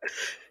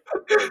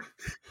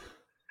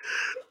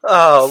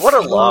 Oh, what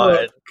a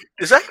line.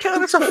 Does that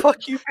count as a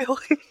fuck you,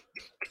 Billy?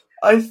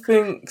 I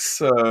think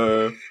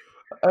so.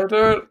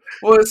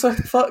 Well, it's a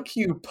fuck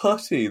you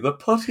putty.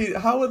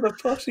 How are the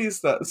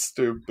putties that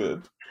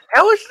stupid?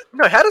 How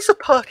does a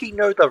putty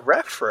know the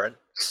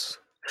reference?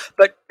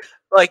 But,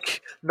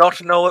 like,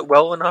 not know it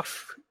well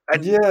enough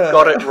and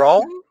got it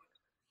wrong?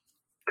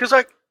 Because,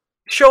 like,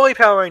 surely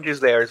Power Rangers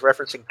there is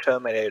referencing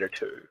Terminator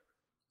 2.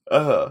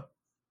 Uh-huh.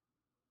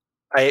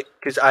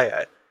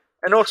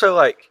 And also,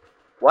 like,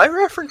 why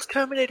reference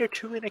Terminator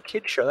 2 in a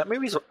kid's show? That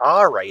movie's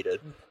R-rated.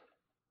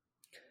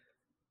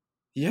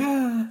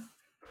 Yeah.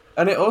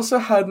 And it also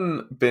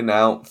hadn't been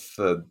out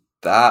for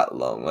that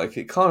long. Like,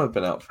 it can't have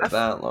been out for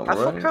that long, right?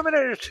 I thought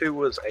Terminator 2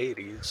 was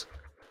 80s.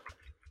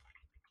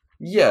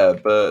 Yeah,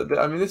 but,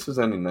 I mean, this was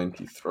only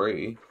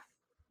 93.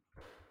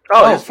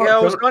 It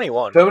was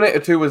 91. Terminator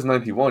 2 was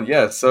 91,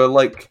 yeah. So,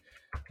 like,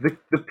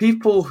 the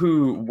people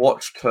who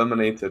watched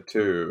Terminator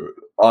 2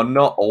 are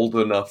not old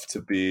enough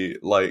to be,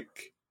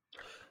 like,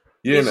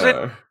 you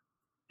know.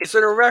 Is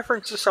it a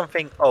reference to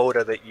something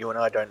older that you and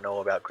I don't know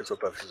about because we're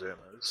both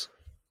Zoomers?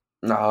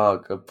 Ah,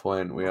 good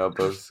point. We are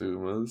both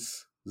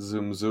Zoomers.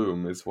 Zoom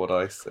zoom is what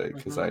I say,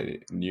 because I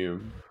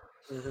knew.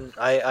 Mm-hmm.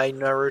 I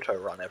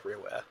Naruto run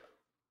everywhere.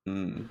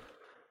 Mm.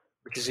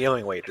 Which is the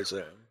only way to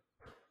zoom.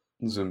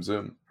 Zoom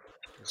zoom.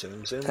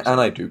 Zoom zoom.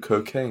 And I do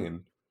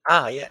cocaine.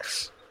 Ah,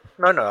 yes.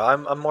 No,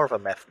 I'm more of a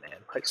meth man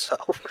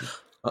myself.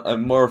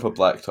 I'm more of a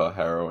black tar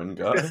heroin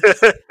guy.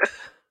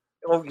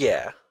 Oh,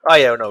 yeah. Oh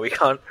yeah, no, we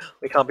can't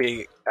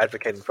be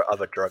advocating for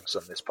other drugs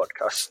on this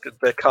podcast.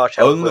 The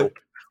cartel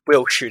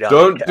will shoot out.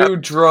 Don't do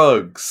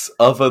drugs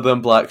other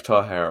than black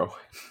tar heroin.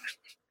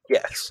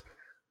 Yes,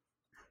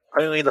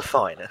 only the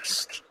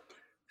finest.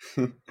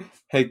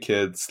 Hey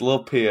kids,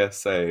 little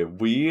PSA: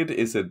 weed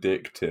is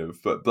addictive,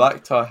 but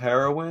black tar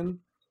heroin,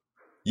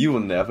 you will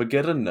never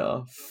get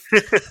enough.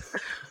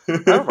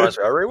 That reminds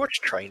me, I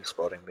rewatched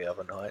Trainspotting the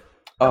other night.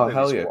 Oh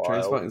hell yeah,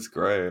 Trainspotting's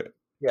great.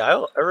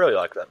 Yeah, I really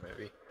like that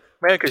movie.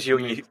 Mainly because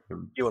Ewan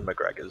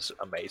McGregor's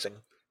amazing.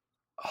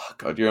 Oh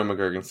god, Ewan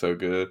McGregor's so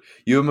good.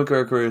 Ewan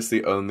McGregor is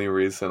the only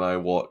reason I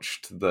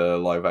watched the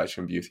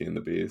live-action Beauty and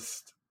the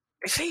Beast.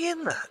 Is he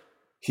in that?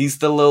 He's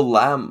the little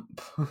lamp.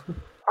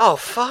 Oh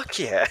fuck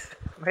yeah!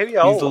 Maybe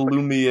He's the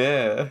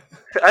Lumiere.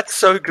 That's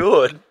so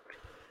good.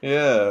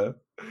 Yeah.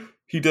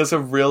 He does a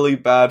really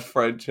bad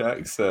French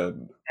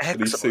accent. Excellent.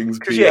 And he sings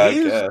Be Our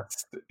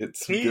Guest.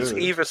 It's he's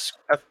good. either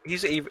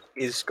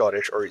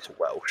Scottish or he's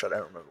Welsh. I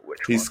don't remember which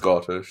one. He's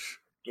Scottish.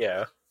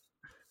 Yeah.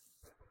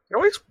 It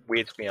always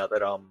weirds me out that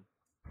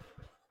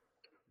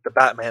the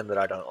Batman that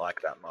I don't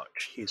like that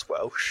much, he's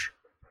Welsh.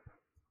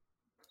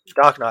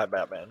 Dark Knight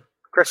Batman.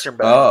 Christian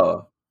Bale.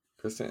 Oh.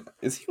 Christian.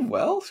 Is he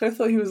Welsh? I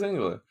thought he was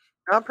English.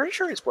 I'm pretty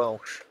sure he's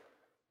Welsh.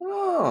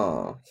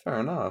 Oh, fair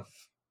enough.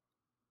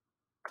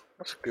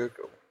 Let's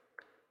Google.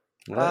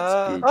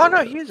 Let's Google. Oh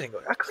no, he is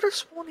English. I could have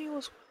sworn he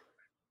was.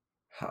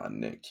 Ah,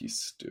 Nick, you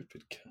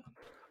stupid cunt.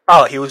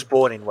 Oh, he was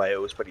born in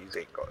Wales, but he's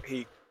English.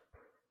 He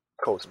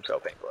calls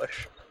himself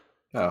English.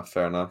 Oh,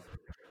 fair enough.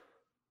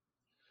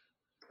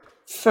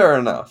 Fair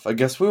enough. I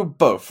guess we were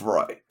both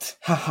right.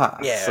 Haha.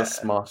 Yeah. So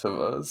smart of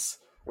us.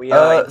 We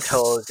are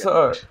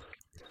intelligent.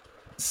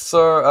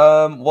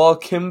 So, while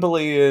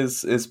Kimberly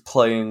is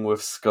playing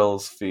with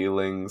Skull's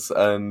feelings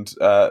and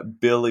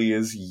Billy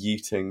is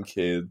yeeting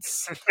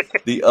kids,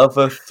 the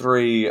other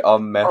three are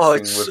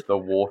messing with the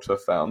water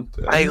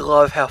fountain. I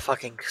love how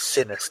fucking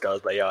sinister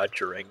they are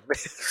during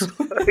this.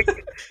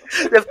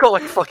 They've got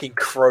like fucking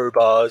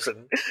crowbars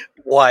and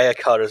wire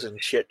cutters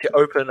and shit to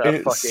open a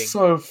it's fucking... It's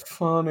so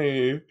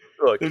funny.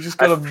 Look, they've just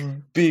got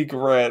a big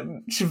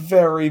wrench,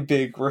 very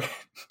big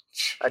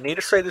wrench. I need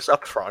to say this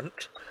up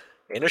front.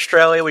 In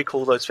Australia, we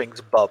call those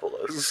things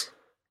bubblers.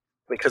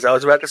 Because I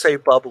was about to say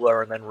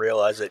bubbler and then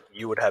realize that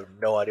you would have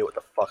no idea what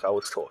the fuck I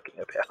was talking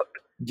about.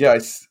 Yeah,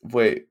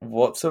 wait,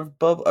 what's a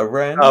bubble? A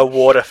wrench? A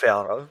water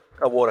fountain.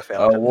 A water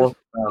fountain. A water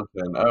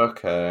fountain,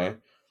 okay.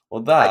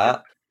 Well,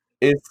 that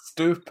is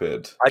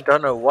stupid. I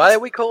don't know why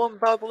we call them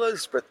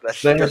bubblers, but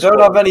that's they just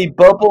don't have any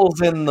bubbles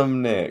in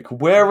them, Nick.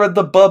 Where are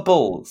the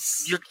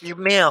bubbles? Your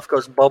mouth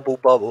goes bubble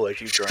bubble as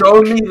you drink.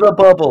 Show me the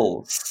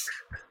bubbles.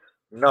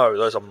 No,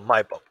 those are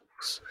my bubbles.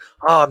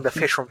 Oh, I'm the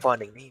fish from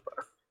Finding Nemo.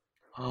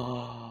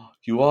 Oh,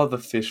 you are the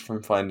fish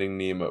from Finding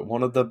Nemo.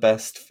 One of the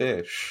best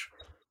fish.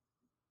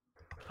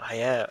 I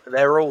am.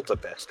 They're all the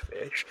best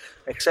fish,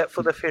 except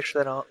for the fish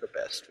that aren't the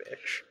best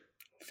fish.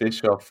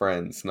 Fish are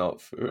friends,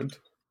 not food.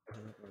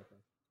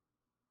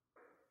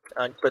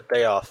 Mm-hmm. But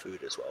they are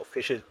food as well.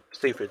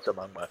 Seafood's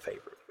among my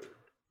favorite food.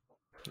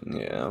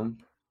 Yeah.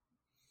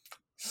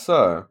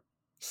 So,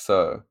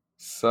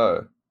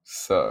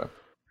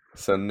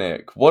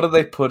 Nick, what do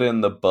they put in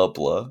the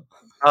bubbler?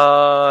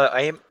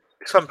 I am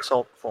some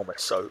form of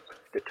soap,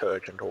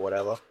 detergent, or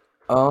whatever.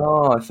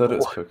 Oh, I thought it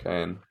was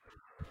cocaine.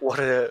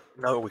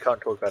 No, we can't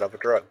talk about other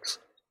drugs.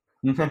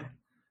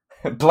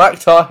 Black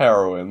tar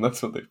heroin,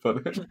 that's what they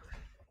put in.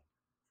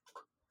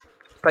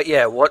 But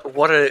yeah,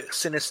 what a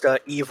sinister,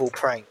 evil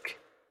prank.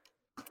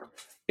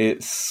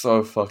 It's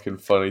so fucking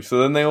funny.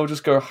 So then they all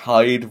just go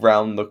hide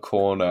round the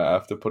corner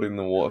after putting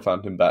the water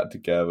fountain back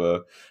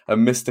together,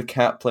 and Mr.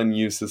 Kaplan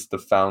uses the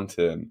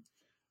fountain.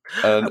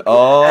 And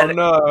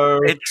no!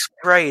 It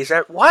sprays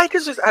out. Why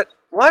does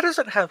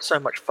it have so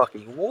much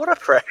fucking water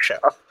pressure?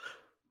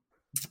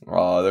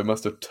 Oh, they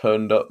must have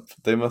turned up.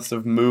 They must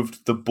have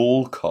moved the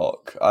ball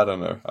cock. I don't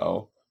know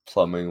how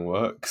plumbing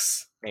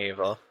works.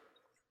 Neither.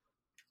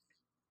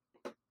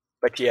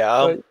 But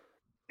yeah,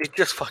 it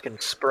just fucking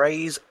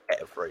sprays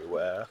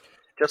everywhere.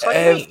 Just like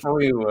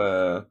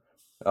everywhere. Me.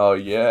 Oh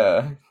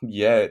yeah,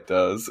 it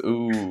does.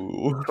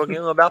 Ooh. Talking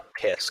about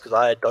piss because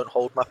I don't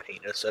hold my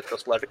penis, so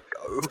just let it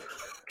go.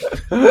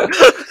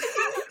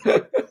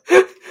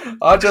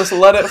 I just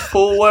let it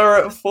fall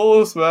where it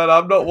falls, man.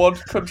 I'm not one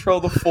to control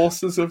the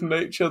forces of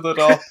nature that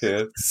are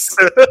piss.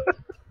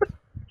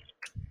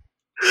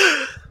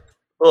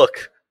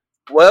 Look,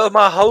 where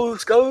my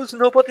hose goes,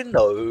 nobody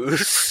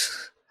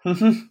knows.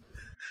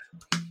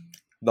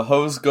 The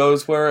hose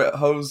goes where it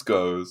hose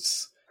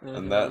goes,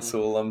 and that's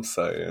all I'm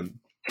saying.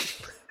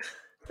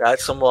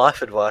 That's some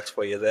life advice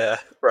for you there,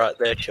 right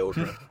there,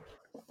 children.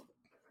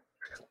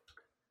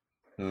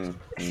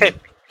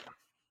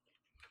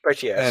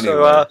 But yeah, anyway.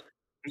 So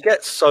he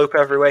gets soap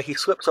everywhere, he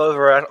slips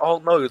over, and oh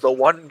no, the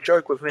one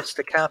joke with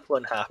Mr.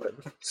 Kaplan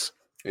happens.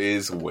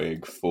 His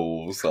wig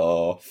falls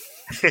off.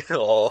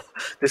 Oh,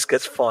 this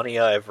gets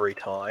funnier every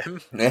time.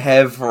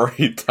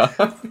 Every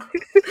time.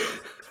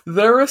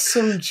 There are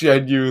some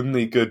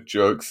genuinely good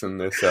jokes in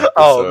this episode.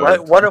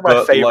 Oh, one of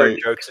my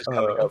favorite jokes is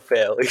coming up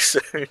fairly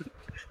soon.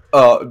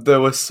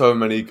 There were so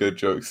many good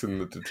jokes in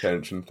the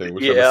detention thing,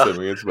 which Yeah. I'm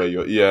assuming is where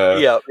you're. Yeah.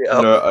 Yeah.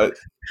 No,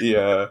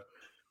 yeah.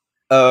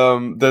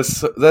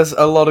 There's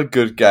a lot of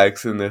good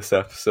gags in this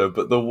episode,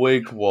 but the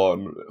wig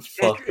one,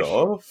 fuck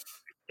off.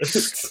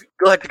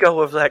 Glad to go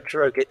with that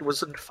joke. It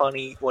wasn't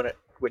funny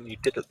when you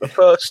did it the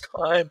first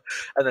time,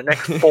 and the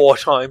next 4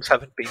 times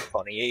haven't been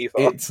funny either.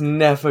 It's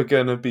never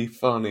gonna be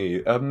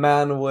funny. A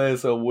man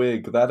wears a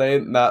wig. That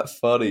ain't that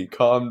funny.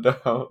 Calm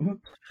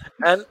down.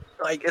 And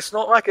it's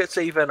not like it's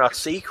even a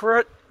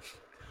secret.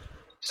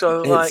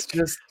 So It's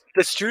just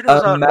the students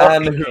a aren't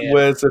man mocking who him.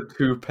 wears a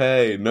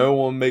toupee. No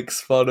one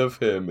makes fun of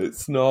him.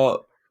 It's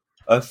not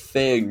a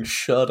thing.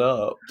 Shut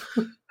up.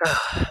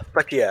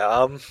 But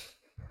yeah,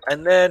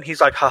 and then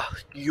he's like,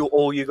 you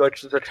go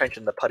to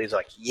detention. The party's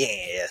like,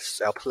 yes,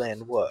 our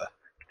plan worked.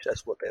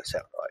 That's what they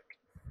sound like.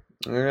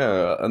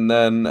 Yeah, and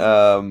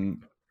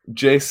then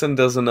Jason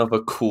does another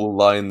cool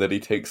line that he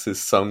takes his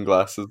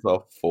sunglasses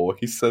off for.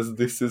 He says,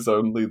 "This is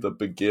only the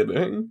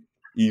beginning."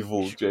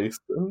 Evil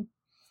Jason.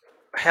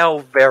 How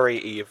very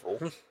evil.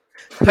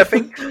 I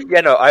think,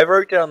 I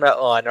wrote down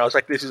that line, and I was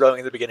like, this is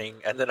only the beginning,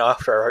 and then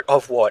after I wrote,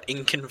 of what?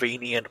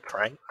 Inconvenient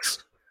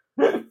pranks?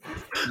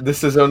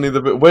 This is only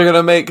the we're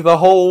gonna make the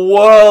whole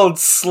world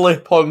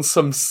slip on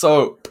some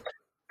soap.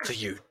 To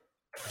you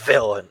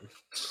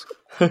villains.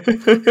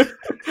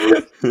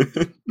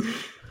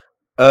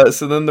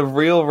 So then the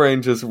real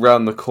Rangers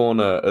round the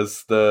corner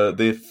as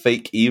the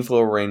fake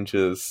evil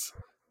Rangers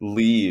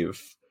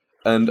leave.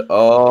 And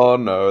oh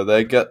no,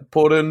 they get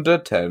put in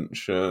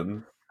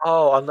detention.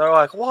 Oh, and they're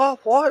like, what?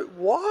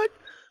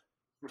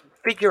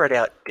 Figure it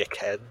out,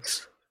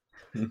 dickheads.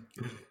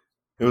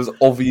 It was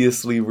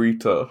obviously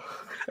Rita.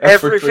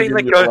 Everything that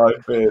in your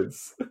life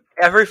is.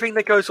 Everything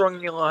that goes wrong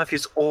in your life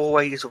is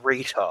always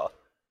Rita.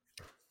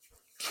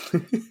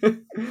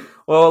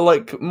 Well,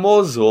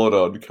 more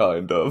Zordon,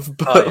 kind of.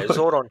 But, Oh yeah,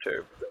 Zordon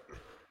too.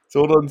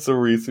 Zordon's the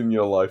reason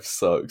your life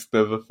sucks.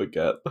 Never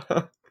forget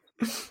that.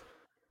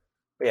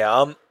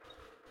 Yeah,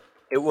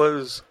 it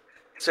was...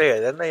 So yeah,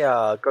 then they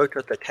go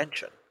to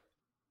detention.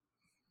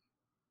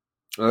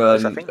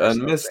 And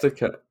Mr.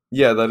 Cat...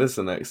 Yeah, that is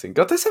the next thing.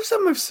 God, this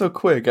episode moves so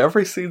quick.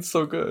 Every scene's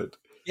so good.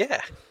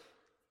 Yeah.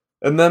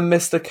 And then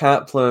Mr.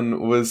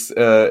 Kaplan was,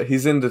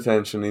 he's in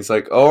detention. He's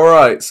like,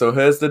 alright, so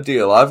here's the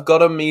deal. I've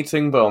got a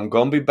meeting, but I'm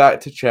gonna be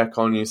back to check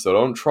on you, so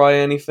don't try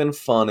anything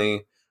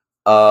funny.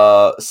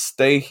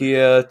 Stay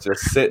here,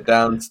 just sit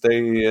down,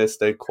 stay here,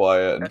 stay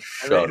quiet, and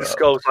shut up.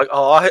 Skull's like,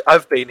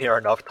 I've been here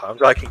enough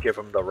times, I can give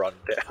him the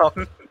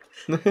rundown.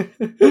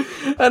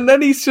 And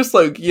then he's just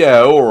like,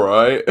 yeah,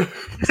 alright.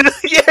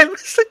 Yeah,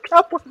 Mr.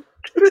 Kaplan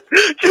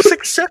just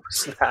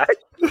accepts that.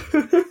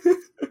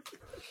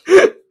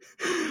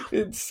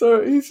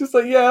 He's just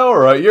like, yeah,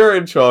 alright, you're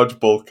in charge,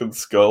 Bulk and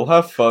Skull.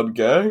 Have fun,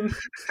 gang.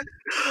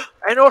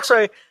 And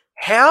also,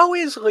 how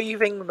is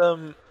leaving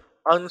them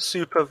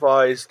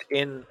unsupervised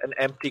in an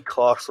empty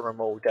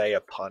classroom all day a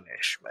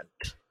punishment?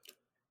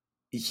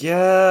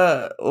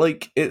 Yeah,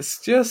 it's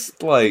just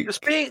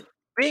Just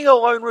being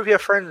alone with your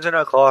friends in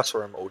a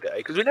classroom all day,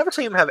 because we never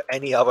see him have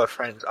any other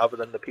friends other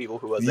than the people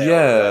who are there.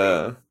 Yeah.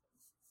 Already.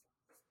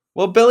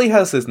 Well, Billy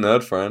has his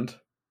nerd friend.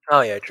 Oh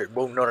yeah, true.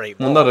 Well, not anymore.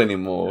 Well, not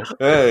anymore.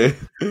 Hey.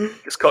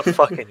 Just got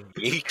fucking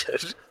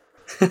yeeted.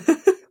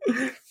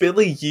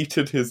 Billy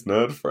yeeted his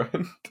nerd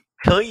friend.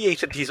 Billy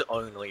yeeted his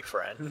only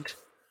friend.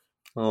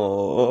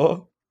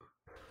 Aww.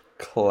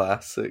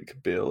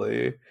 Classic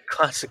Billy.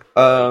 Classic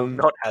Billy,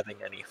 not having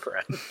any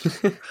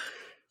friends.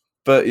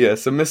 But yeah,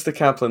 so Mr.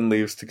 Kaplan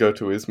leaves to go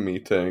to his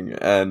meeting,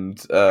 and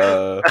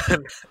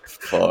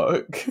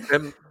fuck.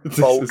 Then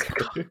Bulk.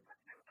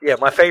 Yeah,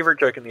 my favorite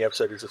joke in the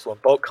episode is this one.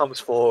 Bulk comes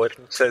forward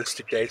and says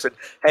to Jason,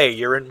 "Hey,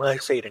 you're in my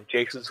seat," and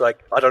Jason's like,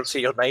 "I don't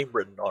see your name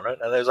written on it,"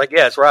 and they're like,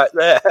 "Yeah, it's right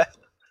there."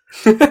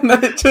 And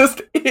then it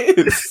just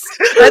is.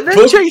 And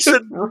then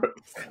Jason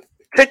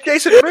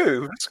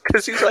moves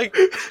because he's like,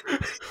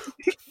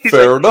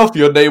 fair enough.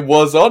 Your name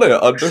was on it.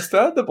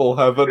 Understandable.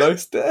 Have a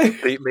nice day.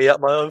 Beat me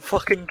at my own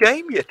fucking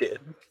game, you did.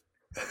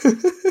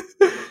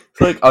 It's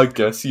like, I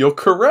guess you're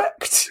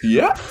correct.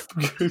 Yep.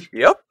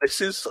 Yep. This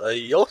is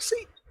your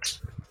seat.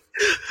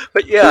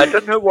 But yeah, I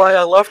don't know why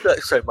I love that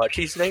so much.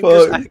 His name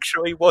just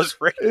actually was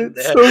written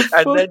there,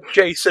 and then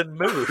Jason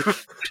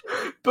moved.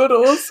 But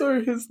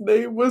also, his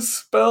name was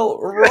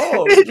spelt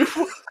wrong. It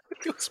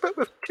was spelled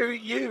with 2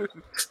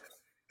 U's.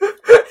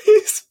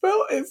 He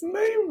spelled his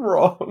name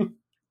wrong.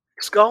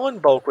 Skull and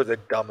Bulk were the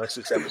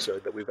dumbest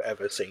episode that we've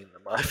ever seen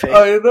them, I think.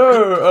 I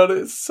know, and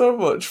it's so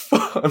much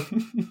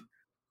fun.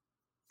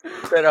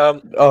 But,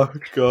 oh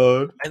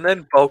god. And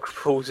then Bulk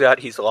pulls out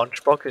his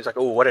lunchbox and he's like,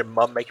 "Oh, what did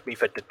Mum make me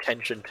for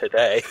detention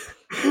today?"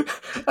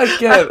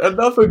 Again,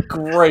 another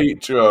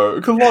great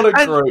joke. A lot of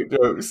great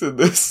jokes in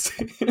this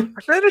scene. And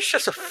then it's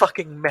just a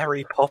fucking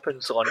Mary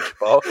Poppins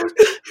lunchbox.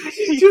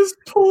 He just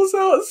pulls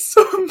out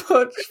so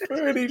much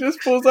food. He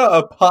just pulls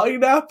out a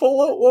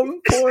pineapple at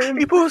one point.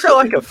 He pulls out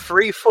like a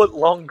 3-foot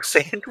long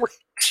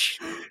sandwich.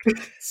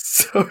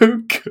 So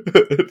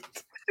good.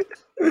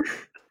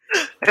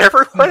 And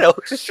everyone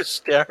else is just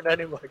staring at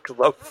him like,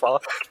 "The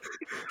fuck?"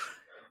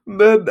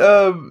 Then,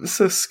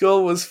 so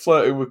Skull was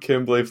flirting with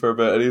Kimberly for a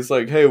bit, and he's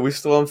like, "Hey, are we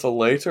still on for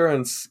later?"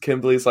 And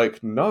Kimberly's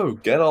like, "No,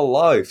 get a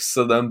life."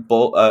 So then,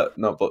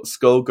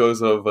 Skull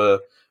goes over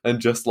and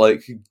just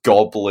like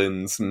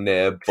goblins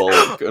near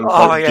Bulk and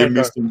give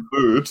me some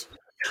food.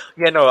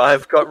 Yeah, no,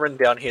 I've got written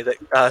down here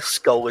that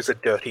Skull is a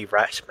dirty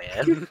rat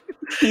man.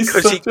 He's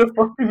such a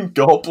fucking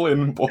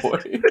goblin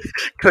boy.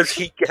 Because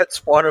he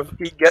gets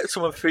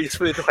some of his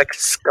food and like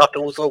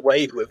scuttles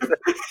away with it.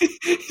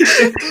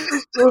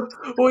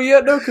 Well,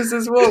 yeah, no, because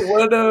as well,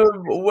 when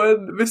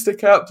Mr.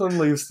 Kaplan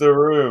leaves the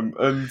room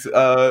and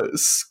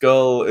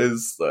Skull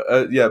is,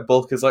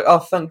 Bulk is like, "Oh,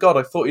 thank God,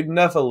 I thought he'd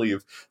never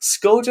leave."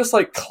 Skull just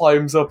like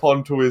climbs up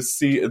onto his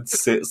seat and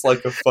sits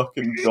like a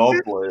fucking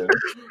goblin.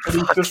 And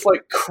he's just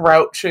like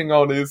crouching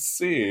on his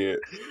seat.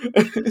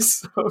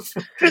 It's so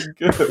fucking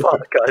good.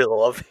 Fuck, I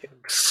love him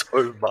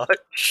so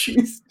much.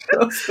 He's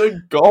just a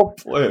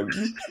goblin.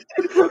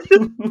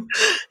 And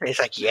he's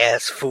like,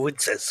 "Yes, food,"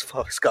 says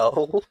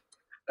Skull.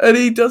 And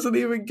he doesn't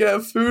even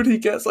get food, he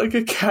gets like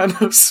a can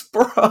of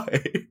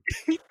Sprite.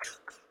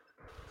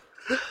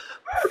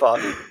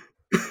 Fuck.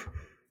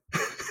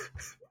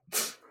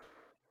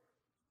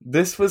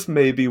 This was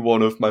maybe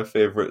one of my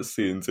favourite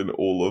scenes in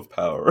all of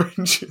Power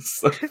Rangers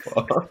so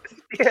far.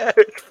 Yeah,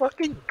 it's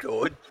fucking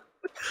good.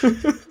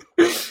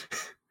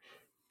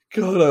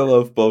 God, I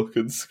love Bulk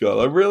and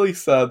Skull. I'm really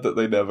sad that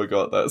they never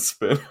got that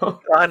spin-off.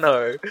 I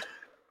know.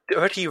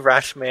 Dirty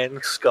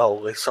Ratman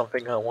Skull is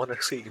something I want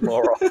to see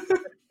more of.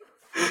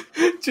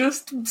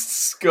 Just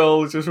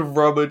Skull just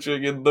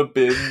rummaging in the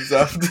bins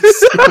after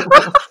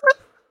school.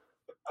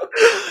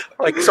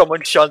 Like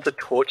someone shines a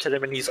torch at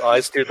him and his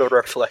eyes do the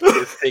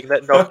reflective thing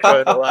that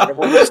nocturnal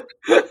animals.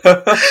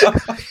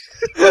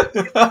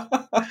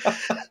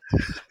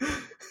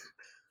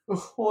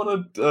 What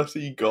a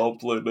dirty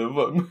goblin of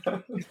a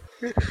man.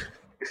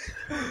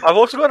 I've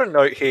also got a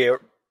note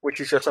here, which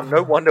is just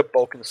no wonder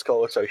Bulk and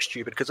Skull are so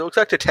stupid, because it looks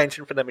like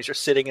detention for them is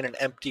just sitting in an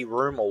empty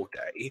room all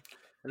day.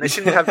 And they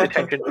shouldn't have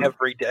detention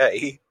every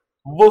day.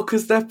 Well,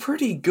 because they're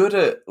pretty good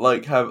at,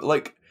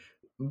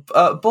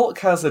 Bulk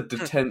has a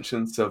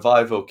detention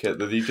survival kit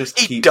that he just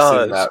keeps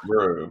in that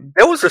room.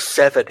 There was a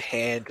severed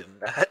hand in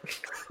that.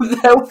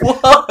 There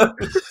was!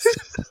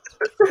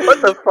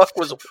 What the fuck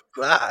was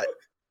that?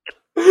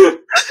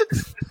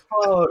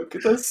 Fuck,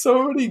 there's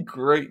so many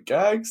great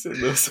gags in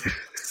this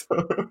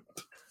episode.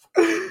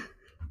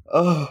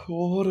 Oh,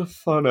 what a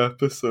fun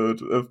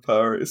episode of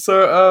Power Rangers.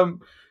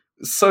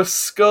 So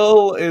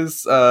Skull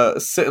is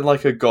sitting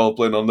like a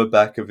goblin on the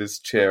back of his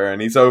chair,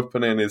 and he's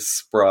opening his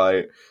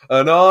Sprite,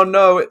 and oh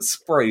no, it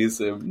sprays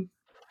him.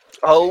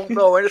 Oh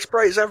no, and it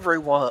sprays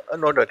everyone.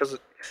 No, it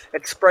doesn't.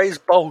 It sprays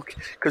Bulk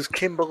because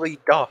Kimberly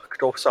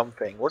ducked or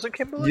something. Was it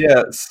Kimberly?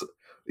 Yes.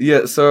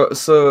 Yeah, so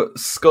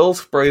Skull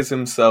sprays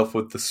himself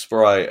with the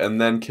Sprite, and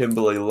then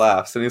Kimberly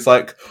laughs, and he's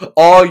like,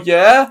 "Oh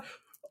yeah?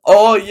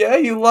 Oh yeah,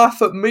 you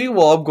laugh at me,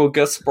 well I'm gonna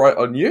get Sprite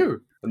on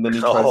you." And then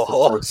he tries to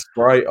throw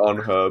Sprite on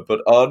her,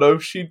 but oh no,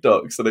 she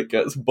ducks, and it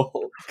gets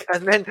Bulk.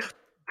 And then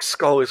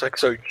Skull is like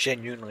so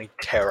genuinely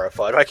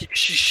terrified, like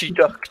she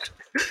ducked.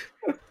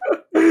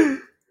 Oh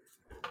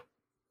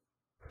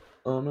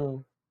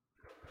no.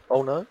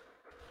 Oh no?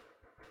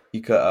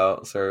 You cut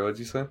out, sorry, what did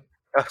you say?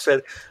 I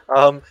said,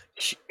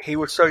 he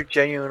was so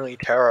genuinely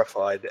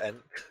terrified, and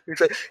he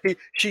said,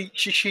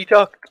 she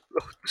ducked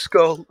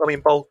Skull. I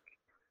mean, Bulk.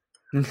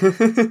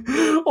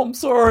 I'm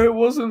sorry, it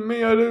wasn't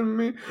me. I didn't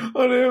mean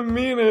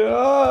it.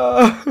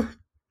 Ah.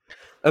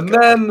 And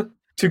then,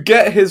 to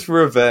get his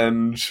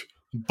revenge,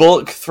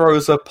 Bulk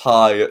throws a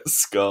pie at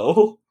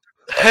Skull.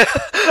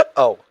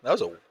 Oh,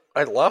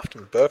 I laughed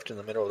and burped in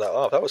the middle of that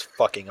laugh. That was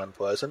fucking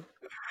unpleasant.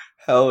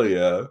 Hell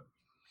yeah.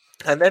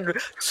 And then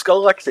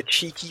Skull, like the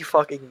cheeky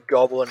fucking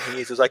goblin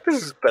he is like,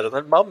 "This is better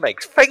than Mum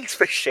makes. Thanks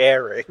for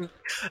sharing."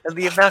 And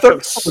the amount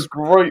That's a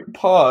great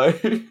pie.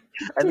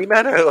 And the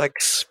amount of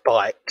like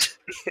spite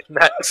in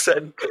that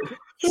sentence.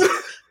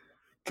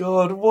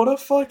 God, what a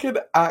fucking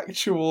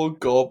actual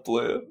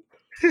goblin.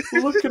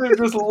 Look at him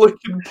just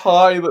licking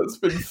pie that's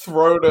been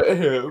thrown at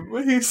him.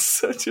 He's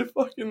such a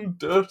fucking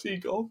dirty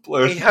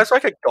goblin. He has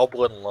like a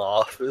goblin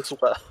laugh as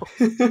well.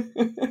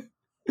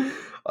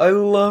 I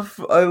love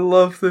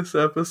this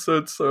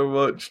episode so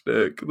much,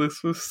 Nick.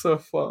 This was so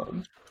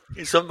fun.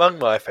 It's among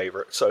my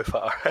favourites so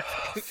far.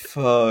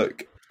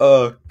 Fuck.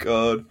 Oh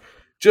god.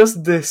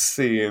 Just this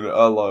scene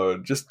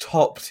alone, just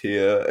top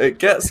tier. It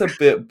gets a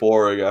bit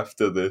boring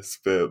after this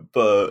bit,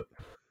 but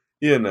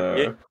you know.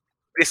 Yeah,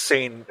 this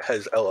scene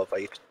has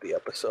elevated the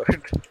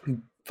episode.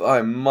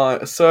 I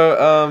might.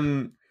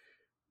 So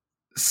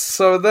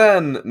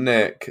then,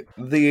 Nick,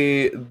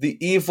 the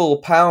evil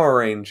Power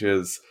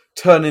Rangers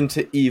turn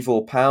into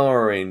evil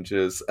Power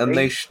Rangers, and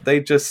they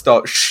just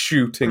start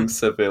shooting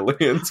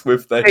civilians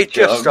with their guns. They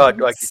just start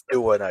like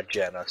doing a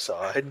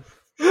genocide.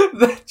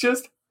 They're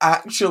just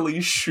actually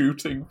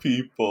shooting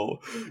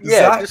people.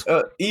 Yeah,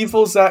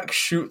 evil Zach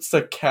shoots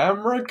a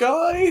camera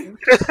guy.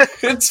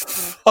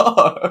 It's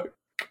fucked.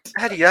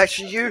 Daddy, that's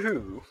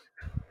you.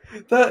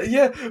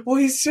 Well,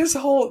 he's just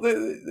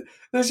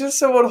there's just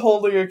someone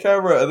holding a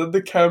camera, and then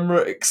the camera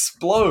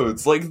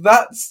explodes. Like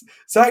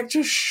Zach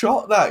just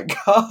shot that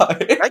guy.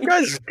 That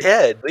guy's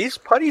dead. These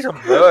putties are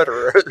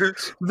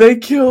murderers. They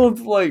killed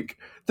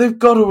they've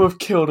got to have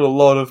killed a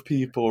lot of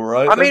people,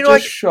 right? I They've mean,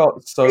 just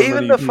shot so even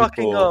many the people.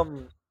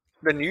 fucking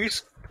the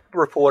news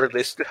reported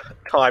this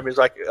time is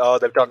like, oh,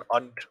 they've done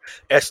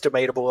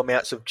unestimatable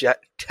amounts of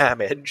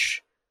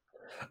damage.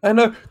 I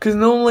know, because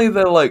normally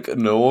they're like,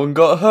 no one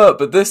got hurt,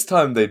 but this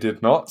time they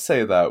did not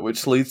say that,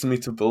 which leads me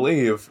to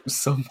believe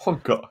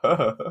someone got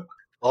hurt.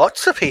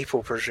 Lots of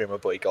people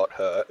presumably got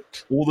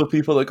hurt. All the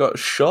people that got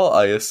shot,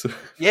 I assume.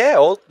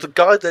 Yeah, the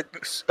guy that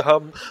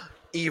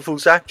Evil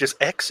Zack just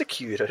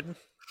executed.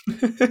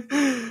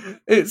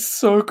 It's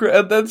so great.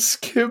 And then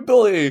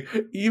Kimberly,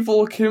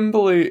 evil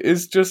Kimberly,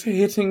 is just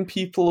hitting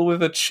people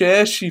with a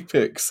chair she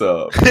picks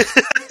up.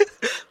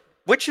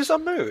 Which is a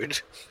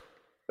mood.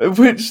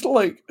 Which,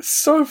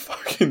 so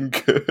fucking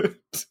good.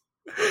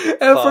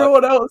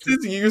 Everyone else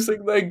is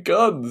using their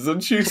guns,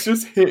 and she's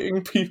just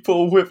hitting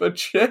people with a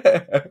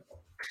chair.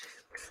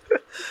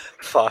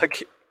 Fuck.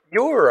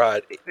 You're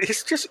right.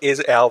 This just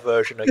is our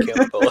version of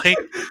Kimberly.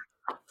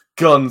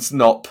 Gun's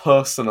not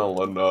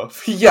personal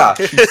enough. Yeah,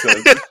 she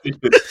says. She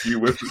hits you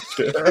with a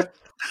chair.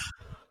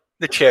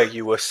 The chair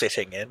you were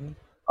sitting in.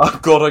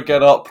 I've got to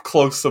get up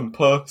close and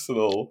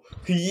personal.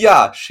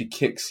 Yeah, she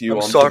kicks you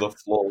onto the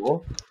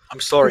floor. I'm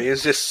sorry,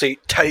 is this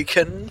seat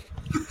taken?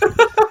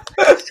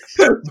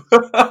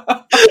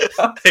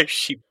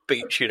 She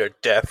beats you to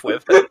death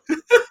with it.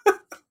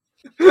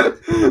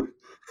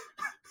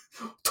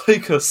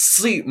 Take a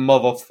seat,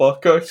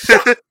 motherfucker.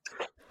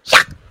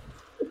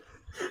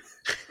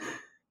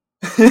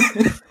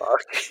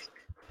 Fuck.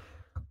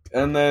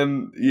 And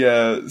then,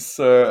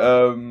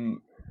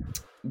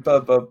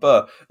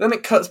 Then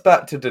it cuts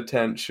back to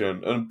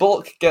detention, and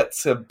Bulk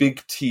gets a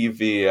big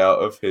TV out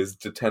of his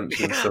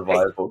detention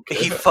survival kit.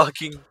 He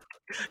fucking...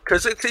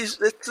 Because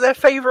it's their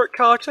favourite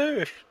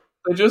cartoon.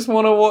 They just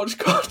want to watch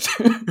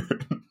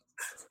cartoons.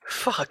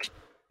 Fuck.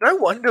 No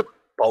wonder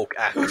Bulk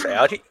acts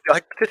out.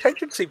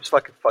 Detention seems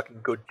like a fucking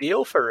good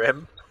deal for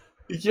him.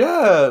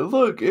 Yeah,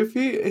 look, if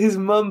his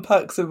mum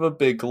packs him a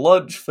big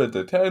lunch for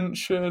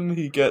detention,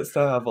 he gets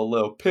to have a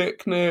little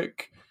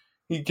picnic,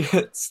 he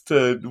gets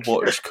to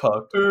watch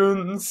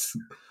cartoons.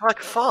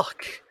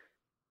 Fuck.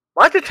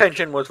 My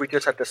detention was we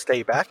just had to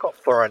stay back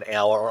for an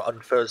hour on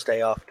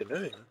Thursday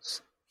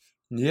afternoons.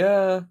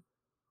 Yeah.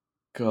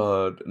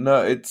 God.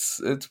 No,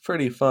 it's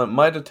pretty fun.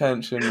 My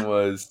detention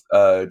was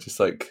just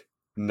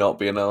not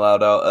being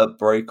allowed out at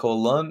break or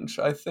lunch,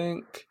 I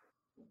think.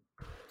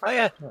 Oh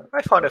yeah,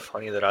 I find it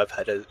funny that I've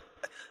had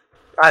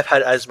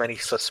as many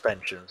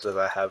suspensions as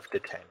I have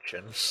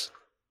detentions.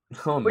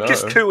 Oh no. Which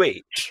is 2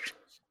 each.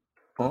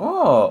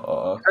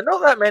 Oh. So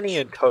not that many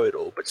in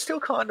total, but still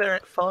kinda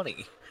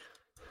funny.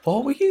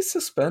 What were you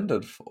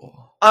suspended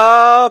for?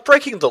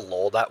 Breaking the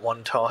law that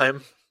one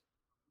time.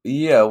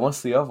 Yeah,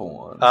 what's the other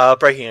one?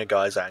 Breaking a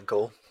guy's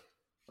ankle.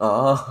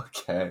 Oh,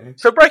 okay.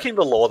 So breaking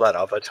the law that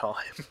other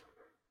time.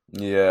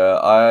 Yeah,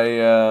 I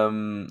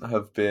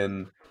have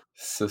been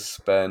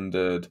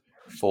suspended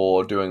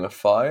for doing a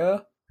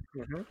fire.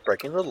 Mm-hmm.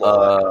 Breaking the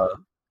law.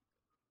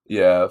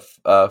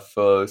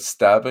 For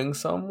stabbing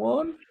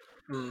someone.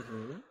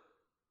 Mm-hmm.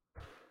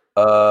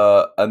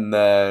 And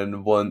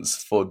then once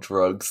for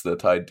drugs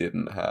that I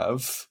didn't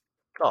have.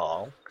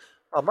 Oh,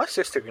 my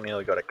sister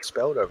nearly got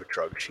expelled over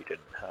drugs she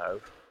didn't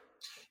have.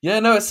 Yeah,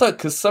 no, it sucked,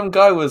 because some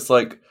guy was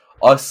like,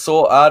 I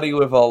saw Addy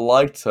with a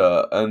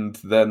lighter, and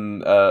then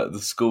the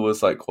school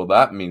was like, well,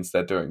 that means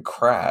they're doing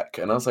crack.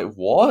 And I was like,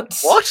 what?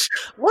 What?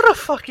 What a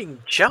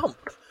fucking jump!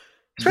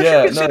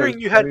 Especially considering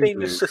you had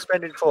been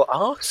suspended for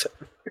arson.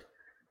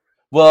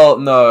 Well,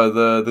 no,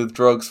 the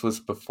drugs was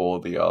before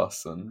the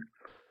arson.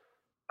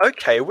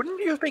 Okay,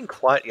 wouldn't you have been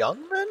quite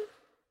young then?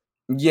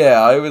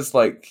 Yeah, I was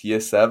year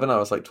 7, I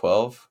was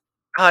 12.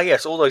 Ah,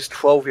 yes, all those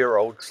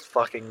 12-year-olds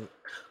fucking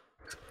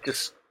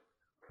just...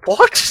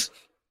 What?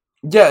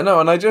 Yeah, no,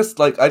 and I just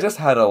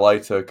had a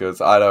lighter because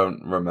I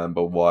don't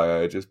remember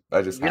why. I just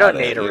you don't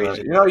need a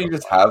reason. You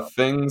just have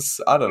things.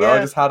 I don't know.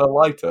 I just had a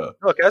lighter.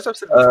 Look, as I've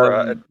said before,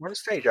 at one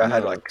stage I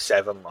had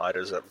 7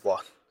 lighters at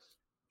once.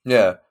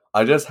 Yeah,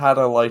 I just had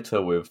a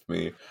lighter with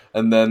me,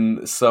 and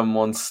then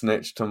someone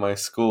snitched to my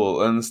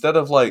school, and instead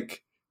of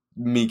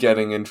me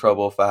getting in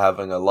trouble for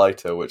having a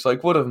lighter, which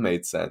would have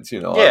made sense, I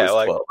was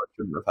 12, I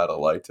shouldn't have had a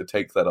lighter.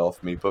 Take that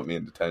off me, put me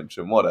in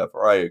detention,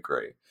 whatever. I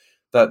agree,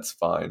 that's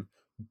fine.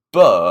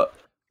 But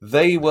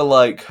they were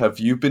like, "Have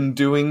you been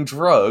doing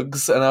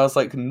drugs?" And I was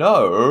like,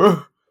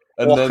 "No."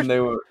 And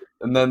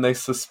then they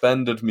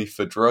suspended me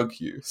for drug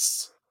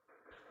use.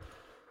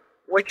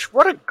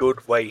 What a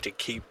good way to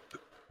keep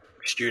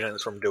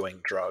students from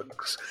doing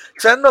drugs.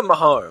 Send them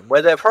home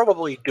where they're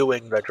probably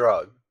doing the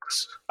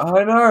drugs.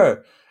 I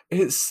know.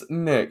 It's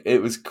Nick,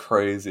 it was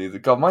crazy.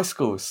 God, my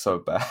school was so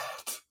bad.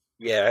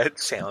 Yeah, it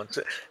sounds.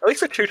 At least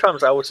the 2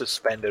 times I was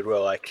suspended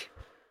were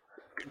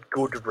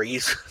good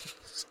reasons.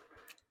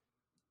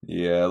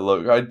 Yeah,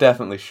 look, I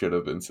definitely should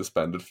have been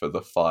suspended for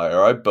the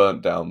fire. I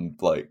burnt down,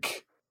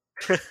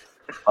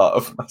 part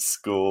of my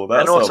school.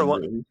 That's And also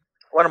on me.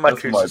 one of my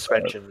That's two my bad.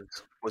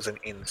 suspensions was an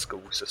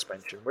in-school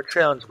suspension, which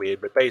sounds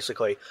weird, but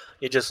basically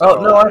you just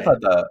Oh no, I've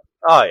had that.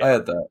 Oh I yeah.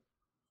 had that.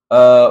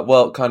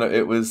 Well, kind of.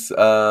 It was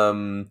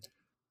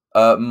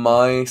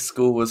my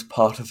school was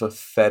part of a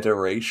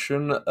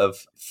federation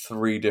of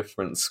 3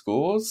 different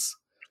schools.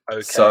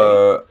 Okay.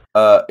 So,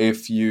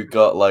 if you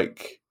got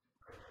like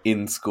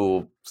in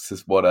school,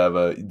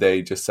 whatever,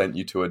 they just sent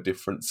you to a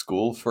different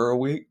school for a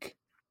week.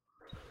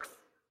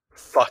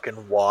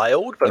 Fucking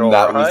wild, but And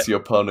that alright. was your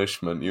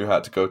punishment. You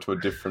had to go to a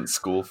different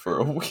school for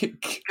a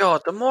week.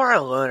 God, the more I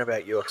learn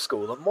about your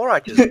school, the more I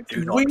just It's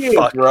do not weird,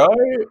 fuck.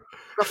 right?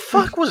 The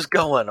fuck was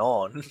going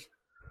on?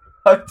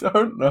 I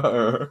don't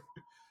know.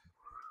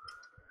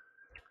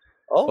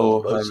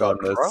 Oh, hang those on, are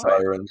there's crimes.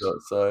 sirens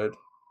outside.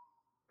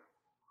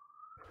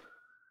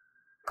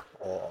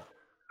 Oh,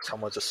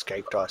 someone's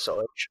escaped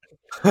isolation.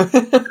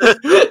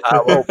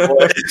 Oh Well,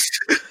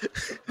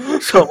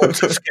 boys.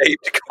 Someone's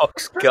escaped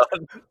Cock's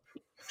gun.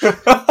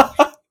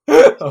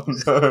 Oh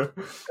no.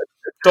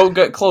 Don't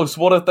get close.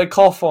 What if they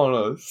cough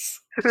on us?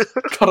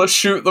 Gotta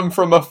shoot them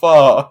from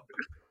afar.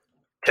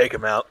 Take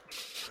him out.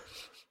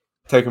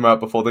 Take them out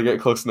before they get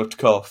close enough to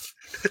cough.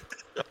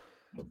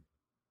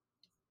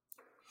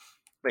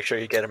 Make sure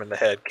you get him in the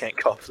head. Can't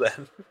cough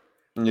then.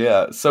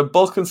 Yeah, so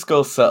Bulk and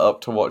Skull set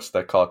up to watch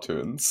their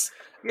cartoons.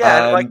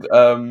 Yeah,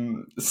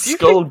 and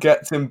Skull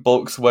gets in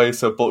Bulk's way,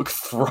 so Bulk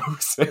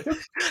throws him.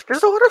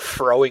 There's a lot of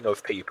throwing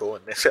of people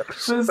in this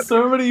episode. There's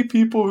so many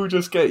people who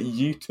just get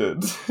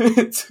yeeted.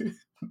 It's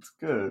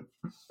good.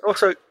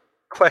 Also,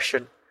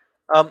 question.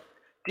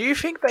 Do you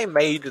think they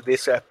made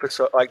this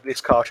episode, like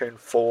this cartoon,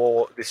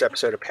 for this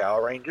episode of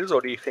Power Rangers, or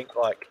do you think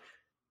like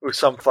it was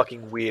some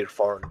fucking weird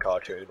foreign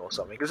cartoon or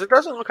something? Because it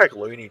doesn't look like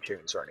Looney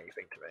Tunes or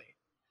anything to me.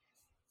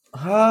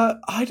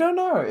 I don't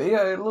know.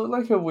 Yeah, it looked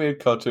like a weird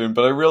cartoon,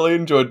 but I really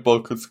enjoyed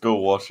Bulk and Skull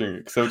watching it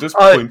because they were just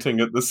pointing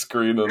at the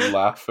screen and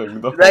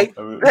laughing the whole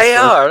time. They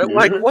so are. cute.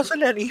 Like,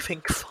 wasn't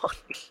anything funny?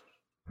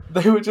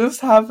 They were just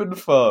having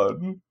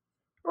fun.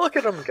 Look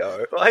at them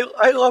go.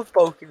 I love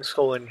Bulk and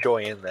Skull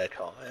enjoying their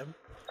time.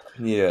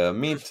 Yeah,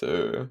 me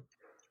too.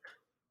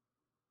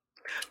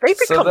 They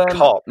become then-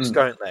 cops,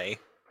 don't they?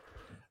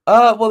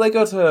 Well, they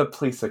go to a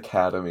police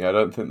academy. I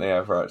don't think they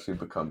ever actually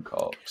become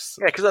cops.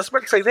 Yeah, because I was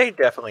about to say they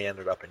definitely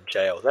ended up in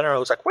jail. Then I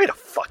was like, wait a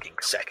fucking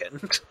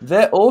second.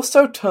 They're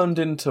also turned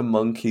into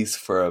monkeys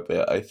for a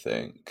bit, I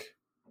think.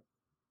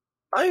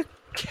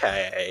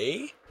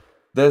 Okay.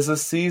 There's a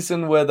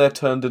season where they're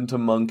turned into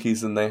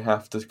monkeys and they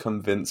have to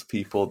convince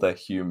people they're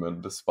human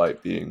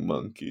despite being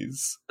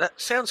monkeys. That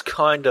sounds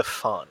kind of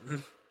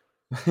fun.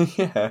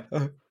 Yeah.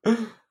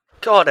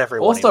 God,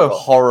 everyone. Also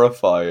involved.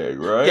 horrifying,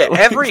 right? Yeah, Like-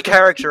 every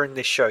character in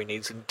this show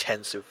needs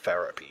intensive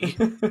therapy.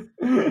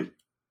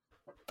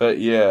 But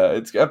yeah,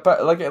 it's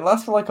about, like it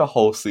lasts for like a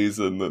whole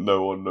season that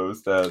no one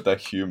knows they're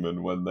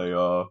human when they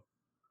are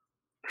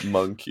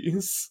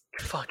monkeys.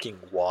 Fucking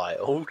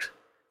wild.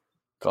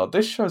 God,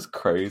 this show's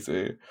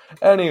crazy.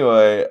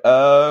 Anyway,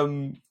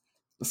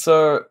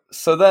 so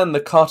then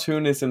the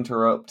cartoon is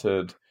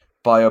interrupted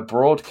by a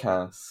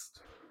broadcast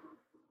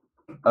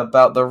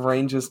about the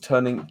Rangers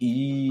turning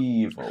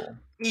evil.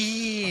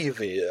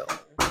 Evil.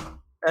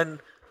 And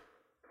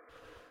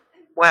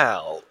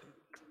wow.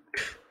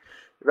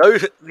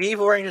 The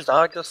evil rangers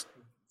are just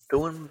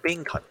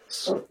being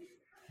cunts.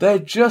 They're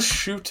just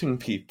shooting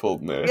people,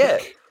 Nick. Yeah.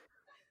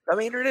 I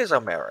mean, it is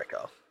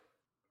America.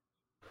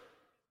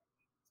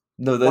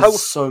 No, there's Why-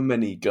 so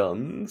many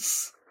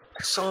guns.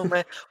 So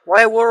man,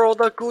 why were all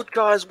the good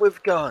guys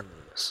with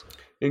guns?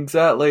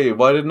 Exactly.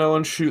 Why did no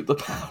one shoot the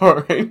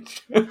Power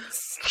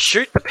Rangers?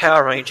 Shoot the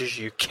Power Rangers,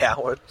 you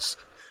cowards!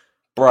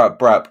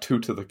 Brap, 2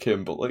 to the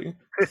Kimberly.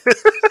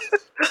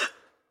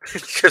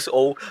 It's just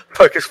all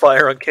focus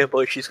fire on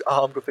Kimberly. She's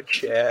armed with a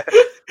chair.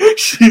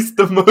 She's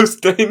the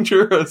most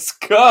dangerous.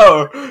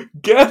 Go!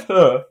 Get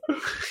her!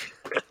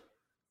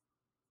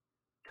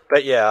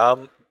 But yeah,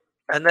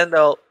 and then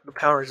the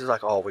Power Rangers are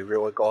like, oh, we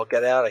really gotta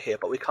get out of here,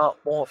 but we can't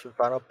morph in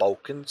front of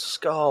Bulk and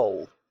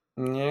Skull.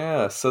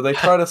 Yeah, so they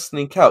try to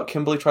sneak out.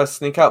 Kimberly tries to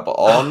sneak out, but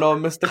oh no,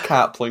 Mr.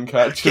 Kaplan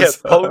catches Yeah,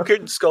 her. Bulk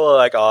and Skull are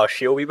like, oh,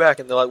 she'll be back,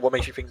 and they're like, what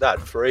makes you think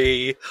that?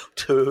 3,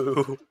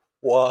 2,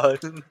 1.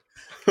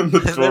 And the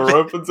door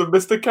opens and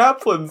Mr.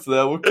 Kaplan's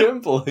there with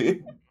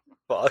Kimberly.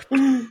 Fuck.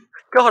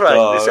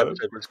 God, this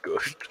episode was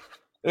good.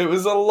 It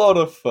was a lot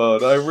of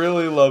fun. I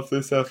really love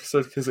this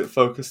episode because it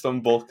focused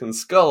on Bulk and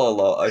Skull a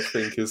lot, I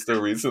think, is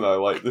the reason I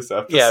like this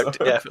episode. Yeah,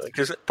 definitely,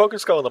 because Bulk and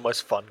Skull are the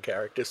most fun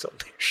characters on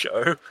this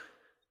show.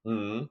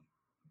 Mm.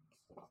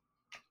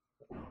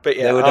 But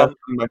yeah, They were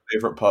definitely my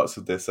favourite parts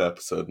of this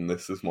episode, and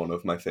this is one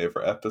of my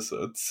favourite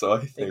episodes, so I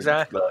think...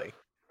 exactly.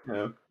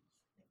 Yeah.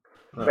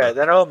 Yeah,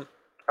 then, oh,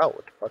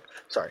 what the fuck?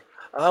 Sorry.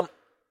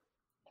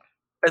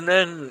 And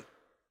then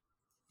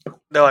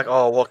they're like,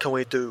 oh, what can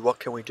we do? What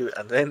can we do?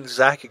 And then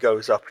Zack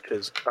goes up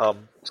to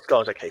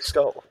Skull's like, hey,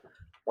 Skull,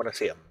 want to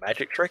see a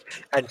magic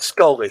trick? And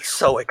Skull is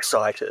so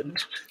excited.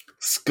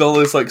 Skull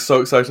is like so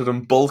excited,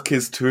 and Bulk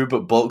is too,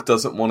 but Bulk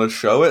doesn't want to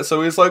show it,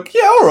 so he's like,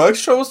 "Yeah, all right,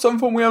 show us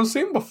something we haven't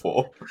seen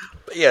before."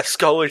 But yeah,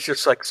 Skull is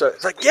just like, so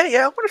it's like, yeah,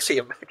 I want to see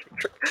a magic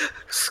trick.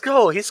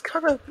 Skull, he's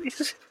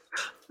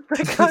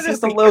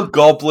He's a little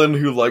goblin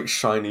who likes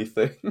shiny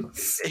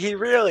things. He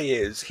really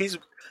is.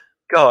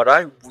 God,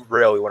 I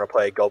really want to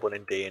play a goblin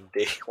in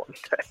D&D one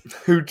day.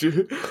 Who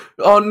do?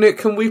 Oh, Nick,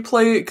 can we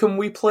play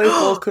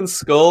Bulk and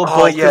Skull? Oh,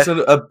 Bulk yeah. is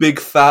a big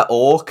fat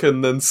orc,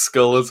 and then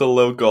Skull is a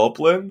little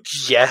goblin.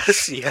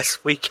 Yes,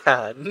 we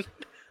can.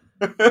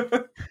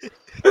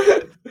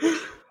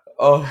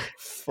 Oh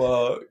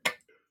fuck!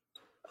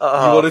 You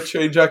want to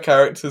change our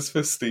characters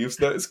for Steve's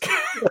next game?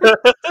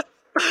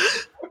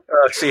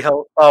 See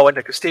how? Oh, and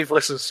because Steve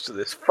listens to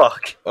this.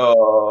 Fuck.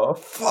 Oh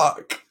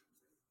fuck!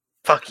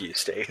 Fuck you,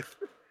 Steve.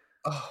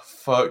 Oh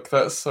fuck!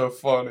 That's so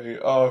funny.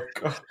 Oh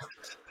god.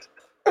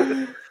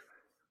 I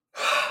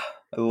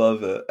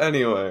love it.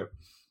 Anyway,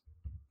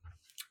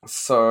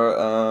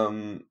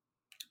 so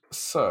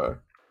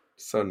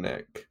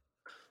Nick.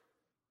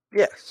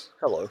 Yes.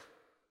 Hello.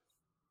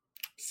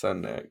 So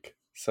Nick.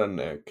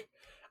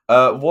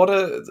 What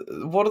do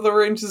the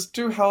Rangers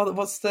do?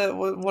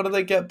 What do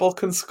they get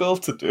Bulk and Skull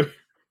to do?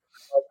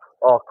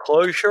 Oh,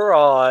 close your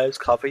eyes,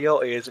 cover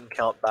your ears, and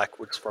count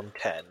backwards from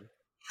 10.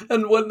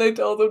 And when they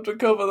tell them to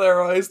cover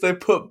their eyes, they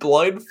put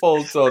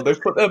blindfolds on. They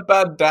put their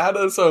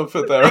bandanas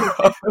over their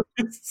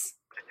eyes.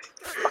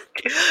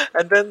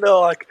 And then they're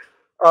like,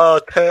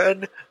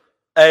 10,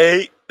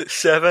 8,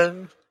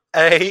 7,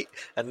 8,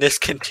 and this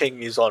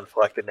continues on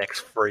for like the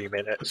next 3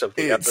 minutes of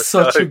the episode. It's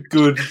such a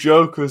good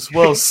joke as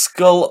well.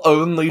 Skull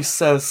only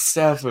says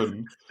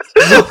 7.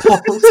 The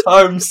whole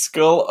time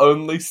Skull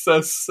only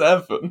says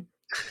 7.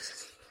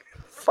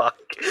 Fuck.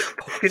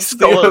 It's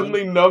the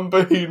only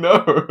number he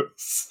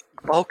knows.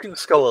 Bulk and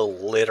Skull are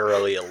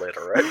literally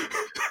illiterate.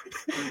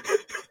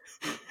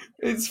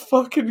 It's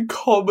fucking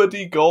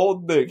comedy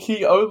gold, Nick.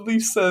 He only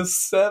says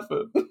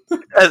 7.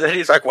 And then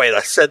he's like, wait,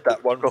 I said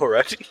that one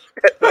already.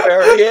 At the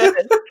very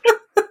end.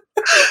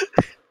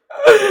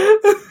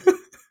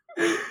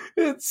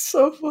 It's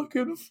so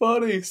fucking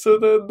funny. So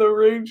then the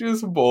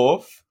Rangers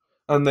morph,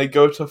 and they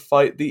go to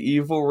fight the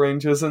evil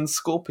Rangers and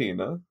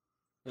Scorpina.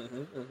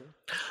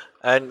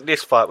 And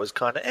this fight was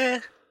kind of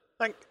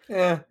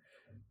Yeah.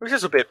 It was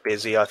just a bit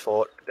busy, I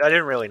thought. I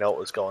didn't really know what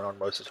was going on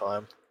most of the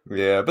time.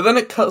 Yeah, but then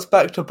it cuts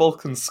back to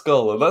Bulk and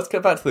Skull, and let's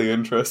get back to the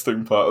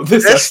interesting part of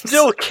this They're episode.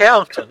 still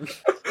counting.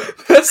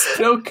 They're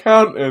still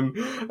counting,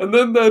 and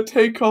then they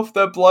take off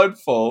their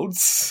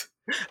blindfolds,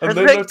 and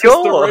they notice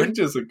the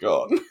Rangers are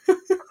gone.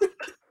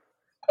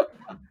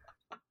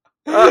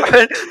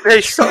 And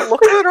they start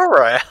looking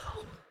around.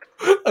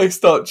 They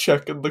start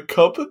checking the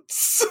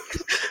cupboards.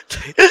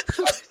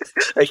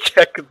 They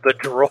check the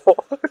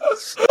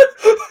drawers.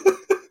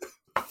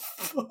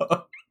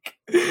 Fuck.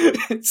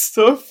 It's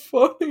so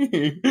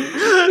funny.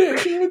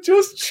 They're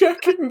just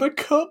checking the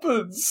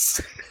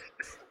cupboards.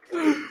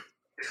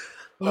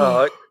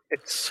 Oh,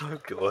 it's so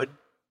good.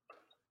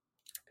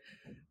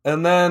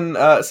 And then,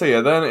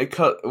 then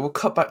we'll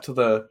cut back to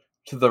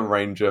the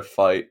Ranger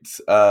fight.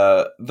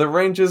 The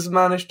Rangers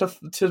managed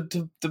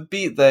to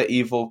beat their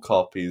evil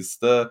copies.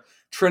 The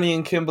Trini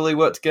and Kimberly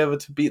work together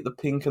to beat the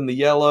pink and the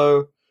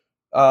yellow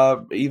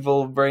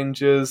evil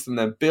Rangers, and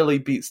then Billy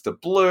beats the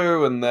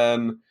blue, and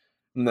then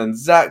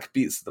Zach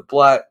beats the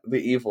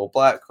evil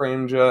Black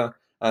Ranger,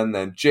 and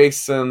then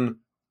Jason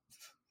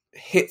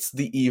hits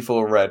the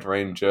evil Red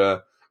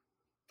Ranger.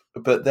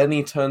 But then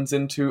he turns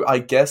into, I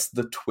guess,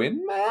 the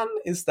Twin Man?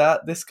 Is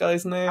that this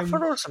guy's name? I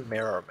thought it was a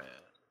Mirror Man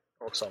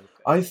or something.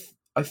 I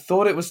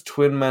thought it was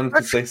Twin Man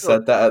because they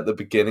said that at the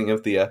beginning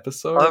of the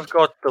episode. I've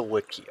got the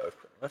wiki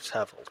open. Let's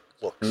have a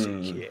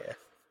look-see here.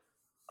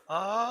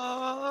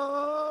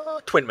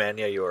 Twin Man,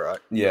 yeah, you were right.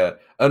 Yeah,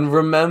 and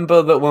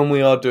remember that when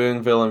we are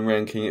doing villain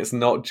ranking, it's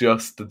not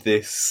just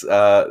this,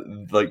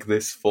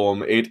 this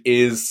form. It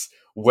is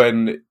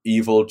when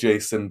evil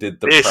Jason did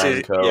the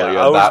prank earlier.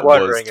 That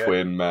was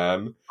Twin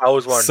Man. I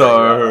was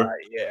wondering.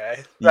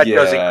 That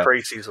does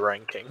increase his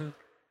ranking.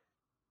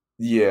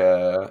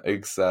 Yeah,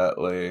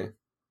 exactly.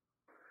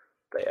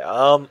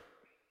 But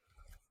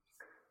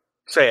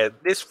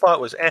this fight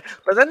was,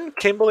 but then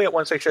Kimberly at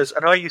one stage says,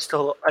 "And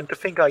to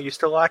think I used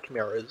to like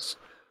mirrors."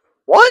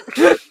 What?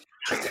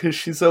 Because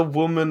she's a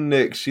woman,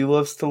 Nick. She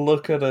loves to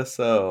look at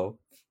herself.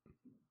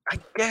 I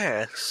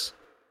guess.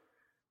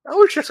 That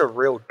was just a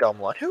real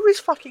dumb line. Who is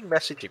fucking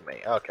messaging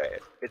me? Okay,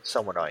 it's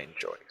someone I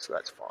enjoy, so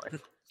that's fine.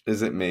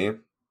 Is it me?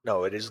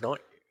 No, it is not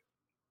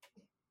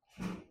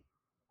you.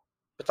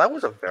 But that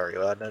was a very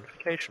loud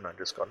notification I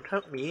just got. It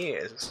hurt me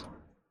ears.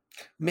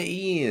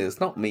 Me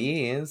ears, not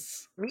me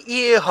ears. Me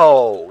ear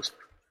holes!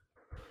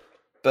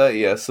 But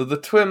yeah, so the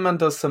Twin Man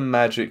does some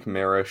magic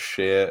mirror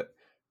shit.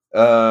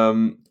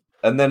 And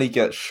then he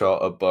gets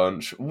shot a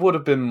bunch. Would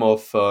have been more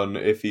fun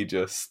if he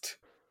just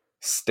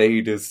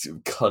stayed as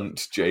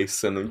cunt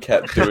Jason and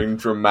kept doing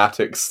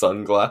dramatic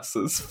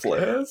sunglasses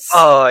flares.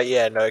 Oh,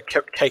 yeah, no,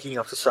 kept taking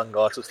off the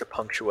sunglasses to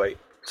punctuate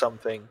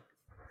something.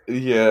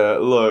 Yeah,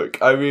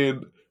 look, I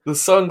mean, the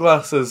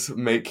sunglasses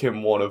make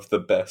him one of the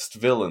best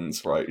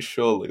villains, right?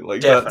 Surely,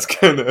 like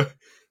Definitely.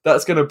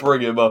 that's gonna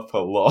bring him up a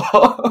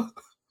lot.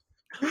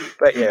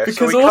 But yeah, so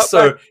Because we cut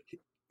also, back.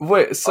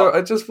 wait, so Oh,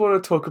 I just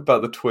want to talk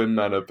about the Twin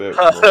Man a bit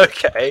more.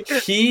 okay.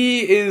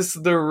 He is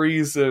the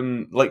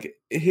reason, like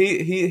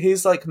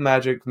he's like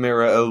magic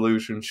mirror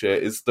illusion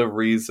shit is the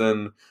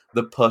reason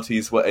the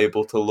putties were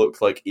able to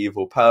look like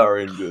evil Power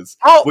Rangers,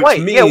 Oh which wait,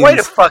 yeah, wait a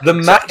means the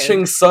fucking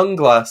matching second.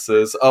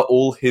 sunglasses are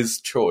all his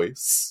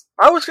choice.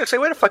 I was gonna say,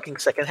 wait a fucking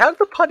second. How did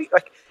the putty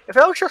like? If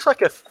that was just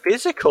like a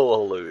physical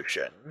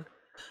illusion,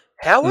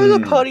 how were the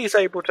Hmm. putties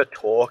able to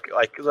talk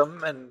like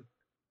them? And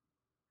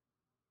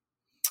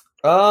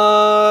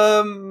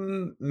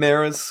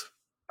Mirrors.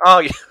 oh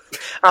yeah,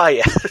 ah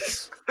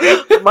yes,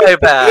 my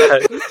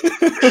bad.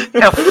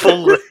 How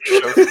foolish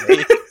of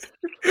me.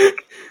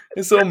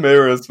 It's all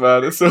mirrors,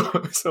 man. It's all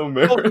All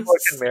mirrors.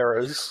 fucking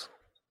mirrors.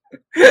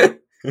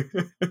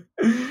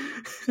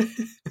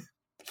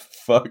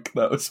 Fuck,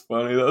 that was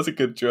funny. That was a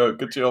good joke.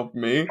 Good job,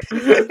 me.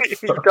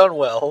 You've done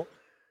well.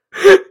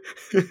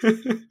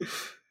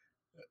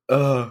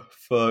 Oh,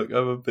 fuck.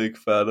 I'm a big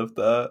fan of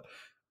that.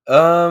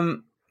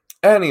 Um,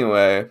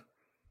 anyway.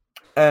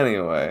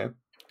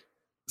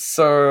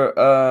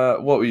 So,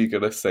 what were you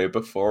gonna say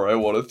before I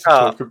wanted to Uh,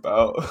 talk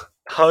about?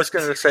 I was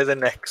going to say the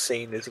next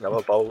scene is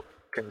another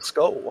Vulcan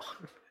skull.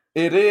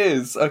 It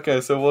is! Okay,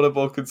 so what are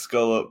Vulcan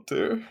Skull up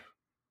to?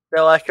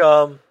 They're like,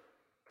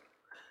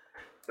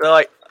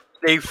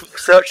 they've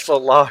searched the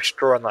last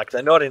drawer and like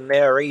they're not in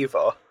there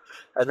either.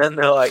 And then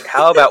they're like,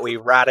 how about we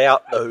rat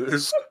out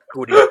those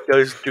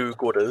those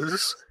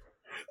do-gooders?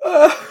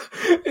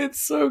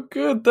 It's so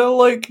good. They're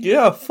like,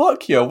 yeah,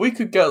 fuck yeah, we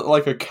could get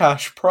like a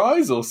cash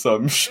prize or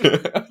some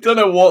shit. I don't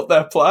know what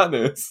their plan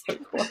is.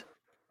 Like, what?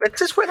 It's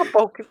just where the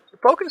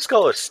Vulcan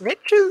skull are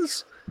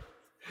snitches.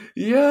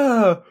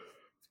 Yeah.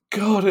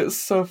 God, it's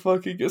so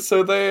fucking good.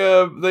 So they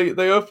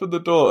open the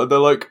door and they're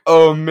like,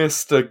 "Oh,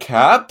 Mr.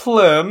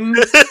 Kaplan."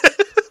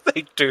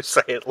 They do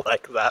say it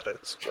like that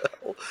as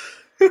well.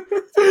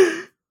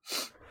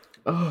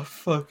 Oh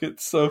fuck,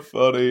 it's so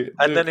funny.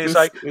 And then he's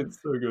like, It's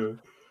so good.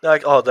 they're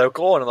like, oh, they're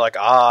gone. And like,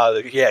 ah,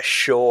 yeah,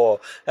 sure.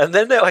 And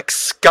then they're like,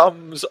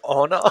 scum's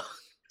honor.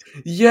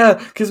 Yeah,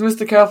 because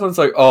Mr. Kaplan's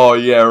like, "Oh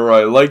yeah,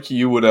 right, like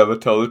you would ever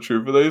tell the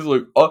truth." And he's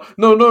like, "Oh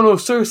no,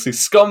 seriously,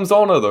 scum's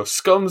honor though,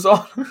 scum's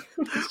honor."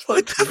 It's What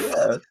like,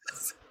 the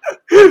yeah.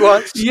 He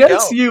wants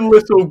Yes, scum. you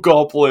little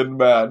goblin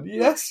man.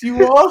 Yes,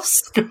 you are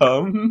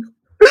scum.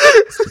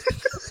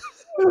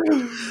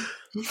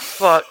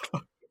 Fuck.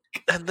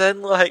 And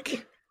then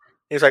like,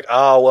 he's like,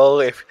 oh well,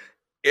 if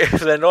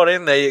they're not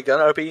in there, you're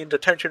gonna be in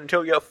detention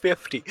until you're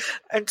 50.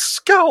 And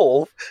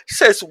Skull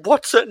says,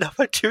 what's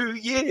another 2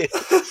 years?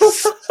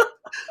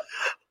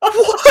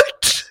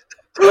 What?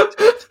 What?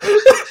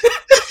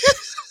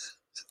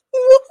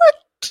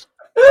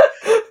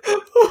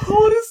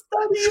 What does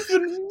that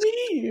even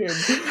mean?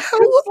 How?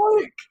 It's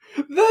like,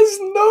 there's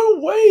no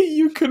way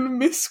you can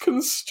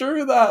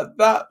misconstrue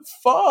that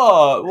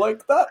far.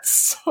 Like,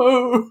 that's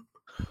so.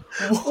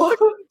 What?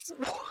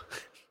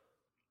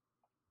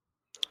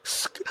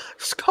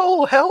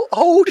 Skull, how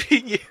old are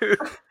you?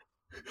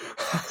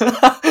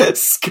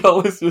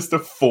 Skull is just a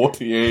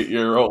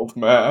 48-year-old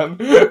man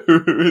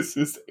who is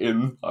just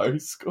in high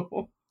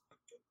school.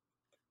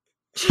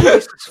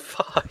 Jesus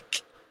fuck.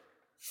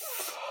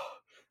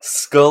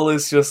 Skull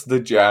is just the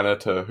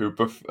janitor who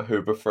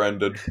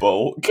befriended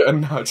Bulk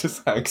and now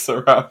just hangs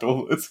around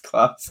all his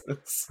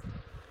classes.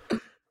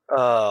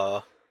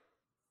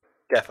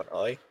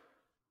 Definitely.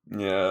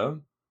 Yeah.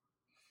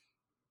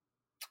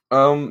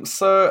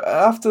 So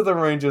after the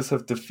Rangers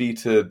have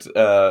defeated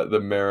the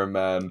Mirror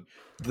Man,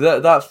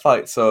 that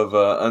fight's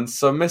over, and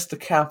so Mr.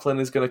 Kaplan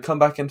is going to come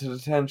back into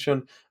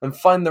detention and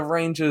find the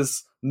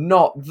Rangers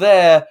not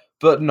there,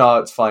 but no,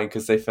 it's fine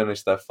because they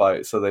finished their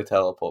fight, so they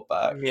teleport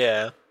back.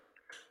 Yeah.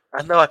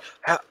 And they're like,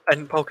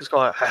 and Polka's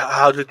going,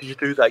 how did you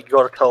do that? You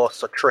gotta tell us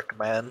the trick,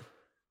 man.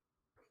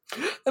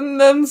 And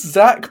then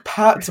Zack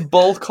pats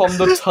Bulk on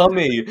the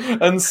tummy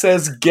and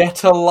says,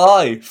 "Get a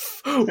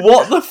life."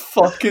 What the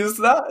fuck is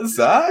that,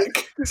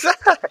 Zack?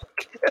 Zack!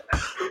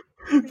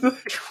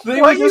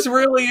 They were just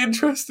really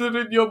interested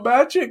in your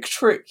magic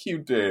trick you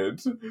did.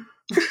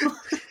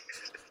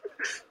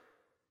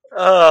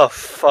 Oh,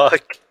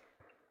 fuck.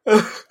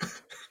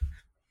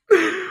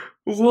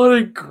 What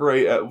a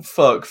great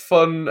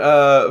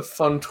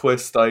fun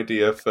twist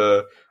idea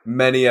for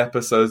many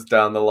episodes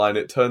down the line.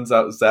 It turns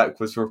out Zack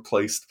was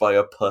replaced by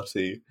a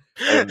putty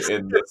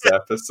in this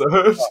episode.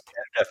 Oh,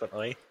 yeah,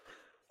 definitely.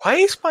 Why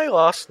is my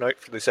last note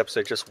for this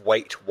episode just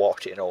 "wait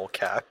what" in all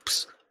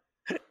caps?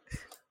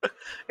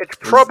 It's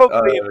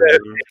probably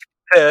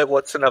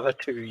what's another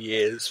 2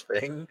 years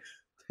thing.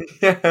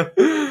 Yeah.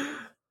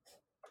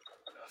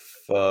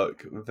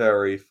 Fuck,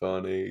 very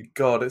funny.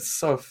 God, it's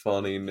so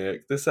funny,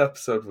 Nick. This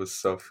episode was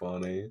so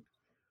funny.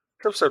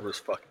 This episode was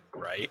fucking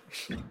great.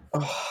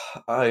 Oh,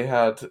 I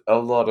had a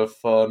lot of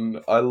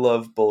fun. I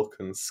love Bulk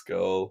and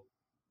Skull.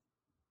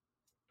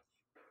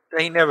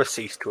 They never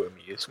cease to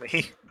amuse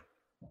me.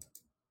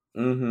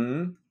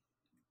 Mm-hmm.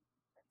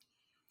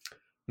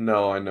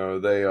 No, I know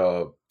they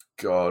are.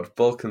 God,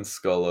 Bulk and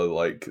Skull are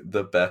like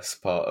the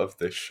best part of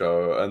this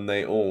show, and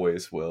they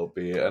always will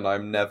be. And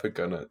I'm never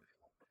gonna.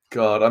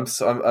 God,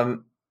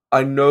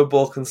 I know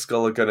Bulk and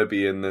Skull are gonna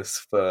be in this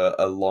for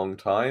a long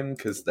time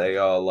because they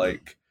are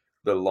like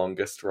the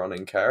longest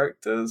running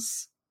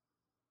characters.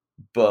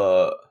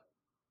 But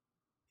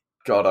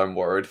God, I'm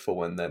worried for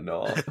when they're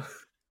not.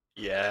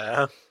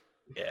 Yeah.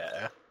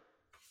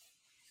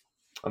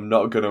 I'm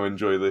not gonna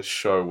enjoy this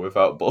show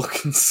without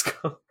Bulk and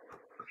Skull.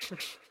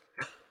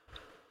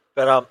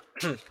 But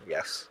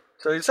yes.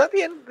 So is that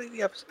the end of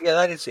the episode? Yeah,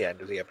 that is the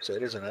end of the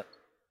episode, isn't it?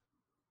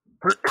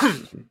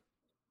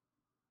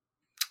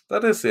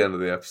 That is the end of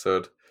the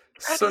episode.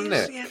 That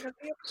is the end of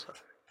the episode.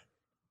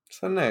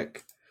 So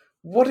Nick,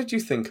 what did you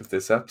think of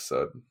this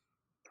episode?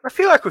 I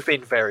feel like we've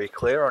been very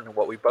clear on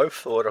what we both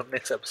thought on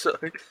this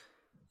episode.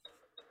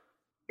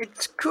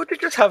 It's good to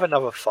just have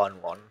another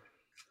fun one.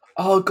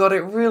 Oh God,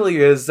 it really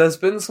is. There's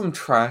been some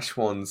trash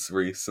ones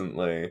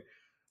recently.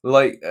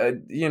 Like,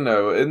 in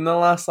the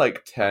last,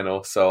 10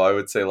 or so, I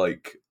would say,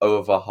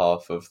 over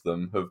half of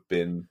them have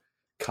been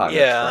kind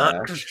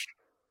of trash.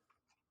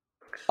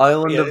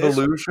 Island of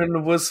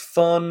Illusion was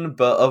fun,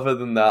 but other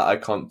than that, I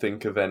can't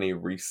think of any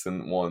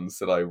recent ones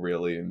that I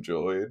really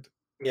enjoyed.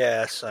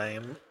 Yeah,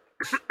 same.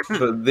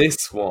 But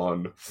this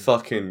one,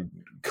 fucking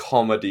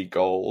comedy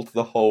gold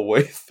the whole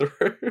way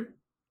through.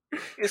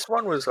 This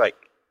one was,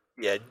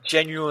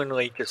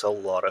 genuinely just a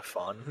lot of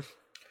fun.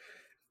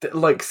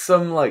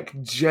 Some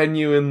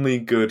genuinely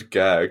good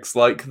gags,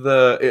 like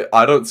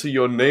I don't see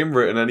your name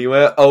written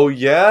anywhere. Oh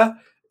yeah,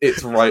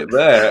 it's right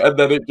there, and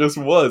then it just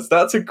was.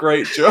 That's a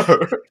great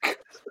joke.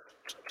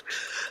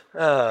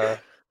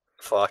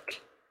 Fuck,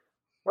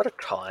 what a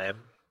time.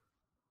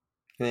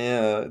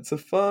 Yeah, it's a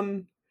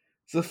fun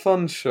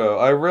show.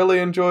 I really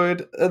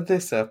enjoyed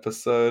this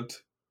episode.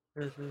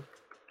 Mm-hmm.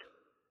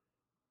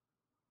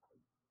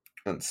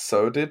 And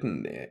so did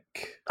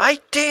Nick. I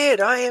did.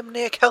 I am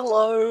Nick.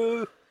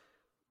 Hello.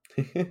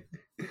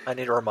 I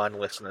need to remind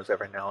listeners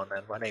every now and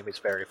then. My name is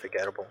very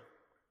forgettable.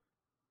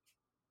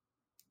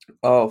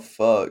 Oh,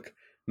 fuck.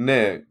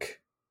 Nick.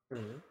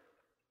 Mm-hmm.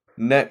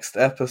 Next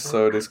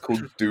episode is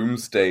called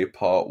Doomsday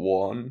Part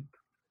 1.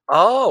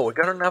 Oh, we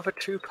got another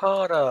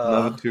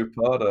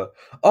two-parter.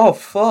 Oh,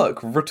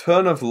 fuck.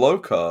 Return of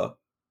Lokar.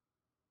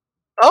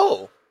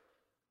 Oh.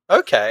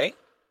 Okay.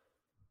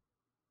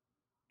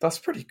 That's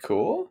pretty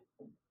cool.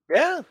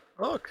 Yeah,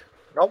 look.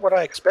 Not what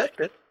I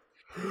expected.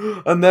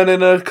 And then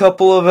in a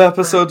couple of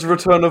episodes,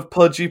 Return of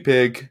Pudgy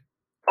Pig.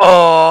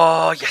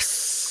 Oh,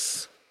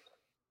 yes!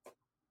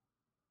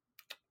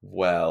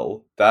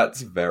 Well,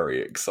 that's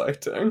very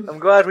exciting. I'm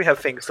glad we have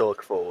things to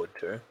look forward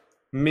to.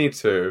 Me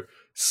too.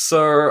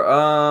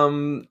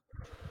 So,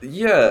 do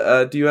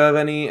you have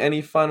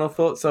any final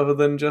thoughts other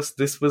than just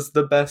this was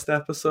the best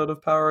episode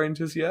of Power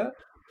Rangers yet?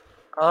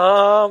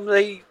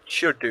 They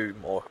should do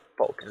more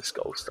Bulk and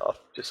Skull stuff.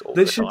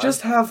 They should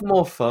just have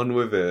more fun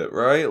with it,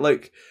 right?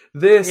 Like,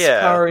 this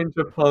Power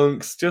Ranger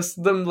Punks,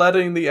 just them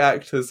letting the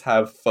actors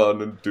have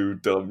fun and do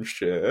dumb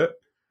shit.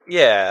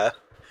 Yeah.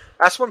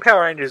 That's when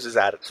Power Rangers is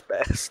at its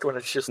best, when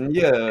it's just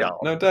dumb.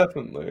 No,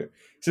 definitely.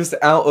 Just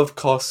out of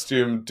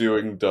costume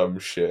doing dumb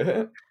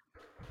shit.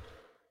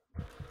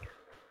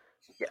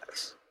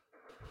 Yes.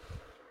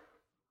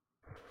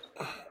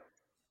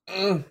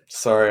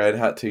 Sorry, I'd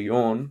had to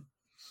yawn.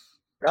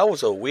 That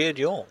was a weird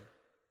yawn.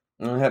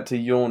 I had to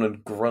yawn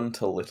and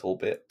grunt a little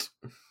bit.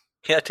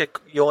 You had to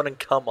yawn and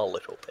cum a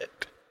little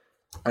bit.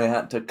 I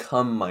had to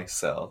cum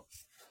myself.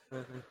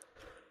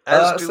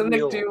 Mm-hmm. So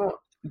Nick, do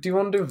you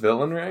want to do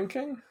villain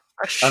ranking?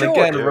 I sure And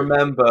again, do.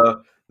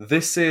 remember,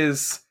 this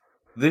is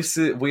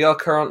we are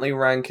currently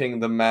ranking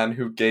the man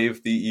who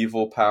gave the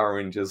evil Power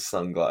Rangers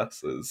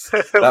sunglasses.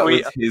 That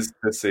was his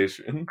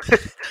decision.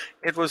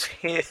 It was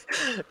his.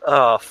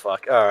 Oh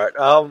fuck! All right.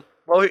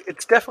 Well,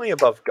 it's definitely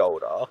above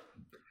Goldar.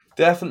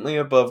 Definitely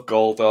above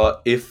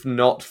Goldar, if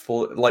not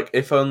for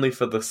if only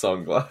for the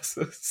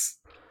sunglasses.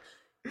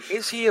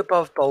 Is he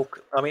above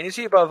Bulk? I mean, is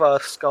he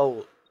above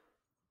Skull?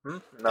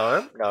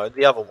 No,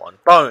 the other one,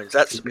 Bones.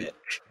 That's the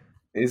bitch.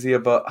 Is he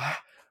above?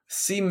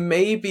 See,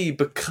 maybe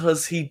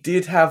because he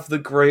did have the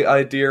great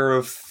idea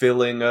of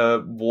filling a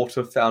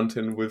water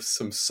fountain with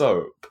some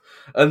soap,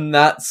 and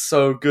that's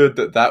so good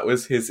that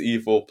was his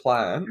evil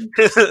plan.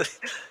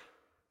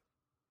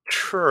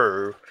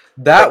 True.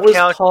 That was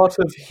part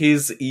of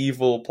his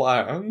evil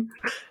plan.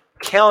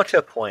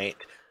 Counterpoint.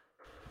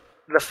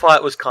 The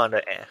fight was kind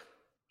of eh.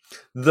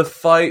 The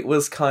fight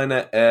was kind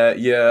of eh.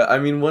 Yeah, I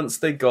mean, once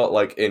they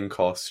got in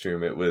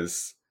costume, it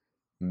was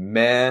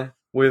meh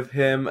with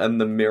him, and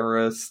the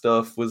mirror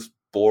stuff was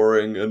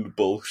boring and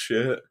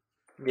bullshit.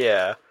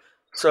 Yeah.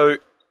 So,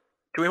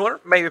 do we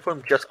want to maybe put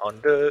him just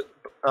under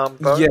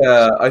Bones?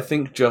 Yeah, I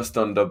think just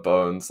under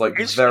Bones,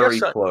 very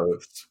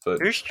close. But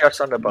who's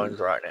just under Bones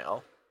right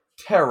now?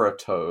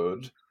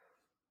 Terratoad.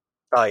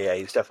 Oh yeah,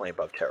 he's definitely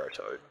above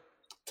Terratoad.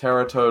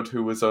 Terratoad,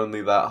 who was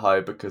only that high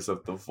because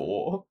of the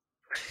Vor.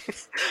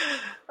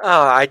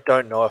 I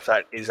don't know if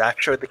that is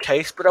actually the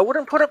case, but I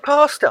wouldn't put it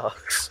past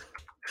us.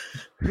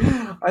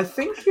 I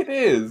think it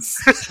is.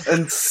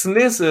 And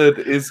Snizzard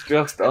is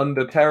just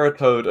under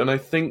Terratoad, and I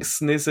think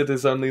Snizzard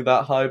is only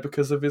that high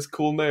because of his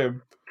cool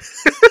name.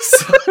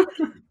 So,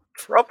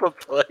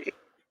 Probably.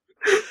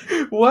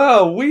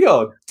 wow, we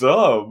are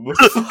dumb.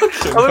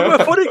 Fucking I mean, we're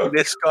hell. putting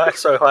this guy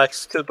so high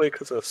simply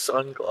because of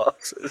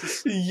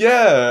sunglasses.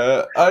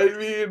 Yeah, I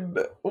mean,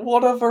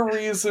 what other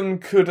reason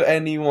could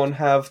anyone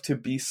have to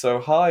be so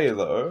high,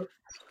 though?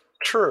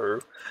 True.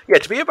 Yeah,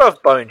 to be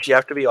above Bones, you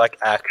have to be, like,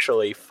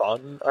 actually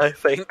fun, I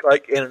think,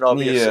 like, in an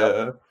obvious sense.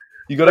 Yeah.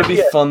 You gotta be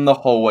Yeah. fun the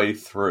whole way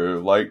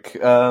through. Like,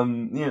 you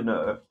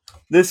know.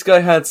 This guy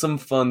had some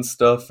fun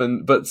stuff,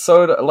 but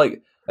so,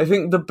 like, I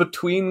think the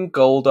between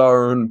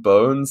Goldar and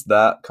Bones,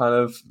 that kind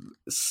of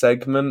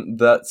segment,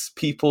 that's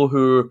people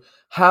who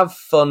have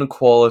fun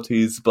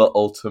qualities, but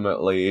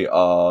ultimately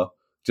are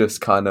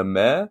just kind of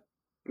meh.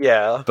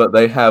 Yeah. But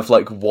they have,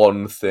 like,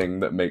 one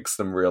thing that makes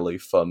them really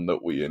fun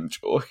that we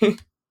enjoy.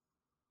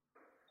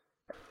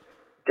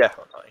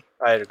 Definitely.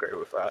 I'd agree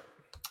with that.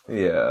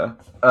 Yeah.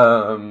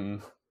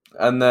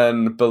 And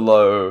then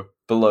below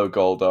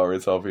Goldar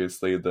is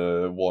obviously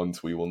the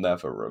ones we will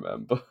never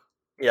remember.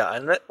 Yeah,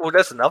 and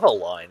there's another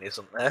line,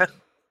 isn't there?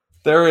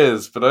 There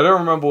is, but I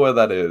don't remember where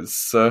that is,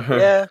 so...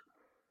 Yeah.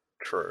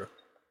 True.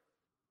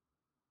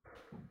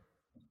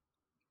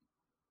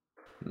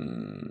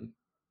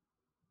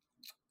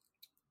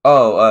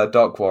 Oh,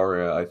 Dark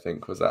Warrior, I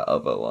think, was that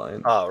other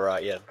line. Oh,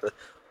 right, yeah.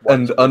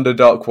 And under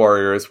Dark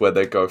Warrior is where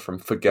they go from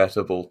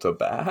forgettable to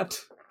bad.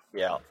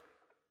 Yeah.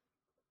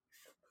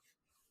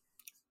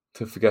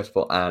 To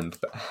forgettable and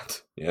bad,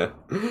 yeah.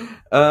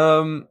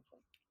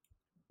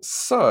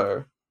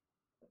 So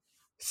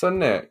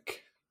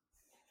Nick,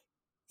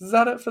 is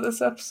that it for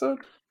this episode?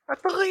 I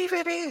believe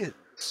it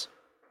is.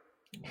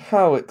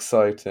 How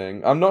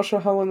exciting. I'm not sure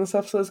how long this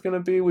episode is going to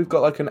be. We've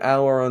got like an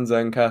hour on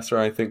Zencaster,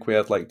 and I think we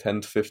had like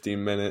 10 to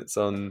 15 minutes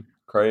on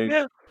Craig.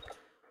 Yeah.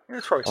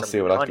 It's probably I'll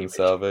see what I can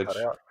salvage.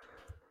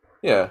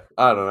 Yeah,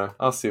 I don't know.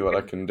 I'll see what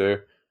I can do.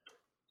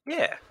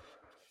 Yeah.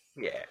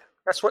 Yeah.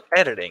 That's what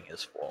editing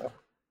is for.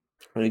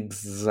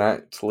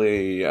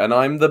 Exactly. And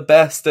I'm the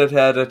best at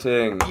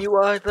editing. You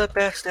are the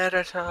best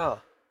editor.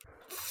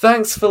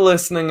 Thanks for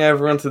listening,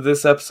 everyone, to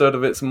this episode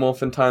of It's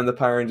Morphin Time, the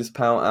Power Rangers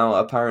Power Hour,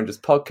 a Power Rangers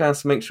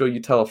podcast. Make sure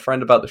you tell a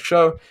friend about the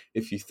show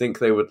if you think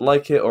they would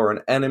like it, or an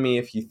enemy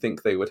if you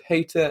think they would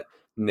hate it.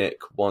 Nick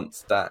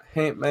wants that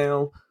hate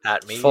mail.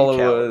 At me,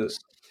 Follow us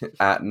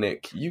at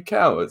Nick, you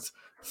cowards.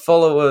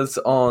 Follow us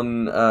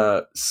on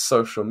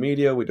social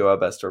media. We do our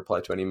best to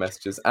reply to any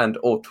messages and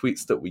or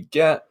tweets that we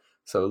get.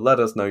 So let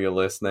us know you're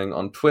listening.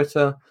 On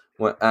Twitter,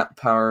 we're at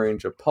Power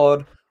Ranger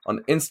Pod. On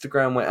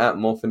Instagram, we're at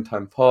Morphin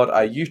Time Pod.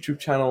 Our YouTube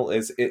channel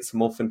is It's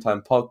Morphin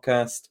Time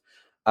Podcast.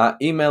 Our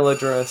email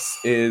address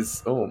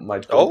is... Oh, my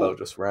doorbell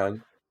just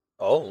rang.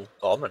 Oh,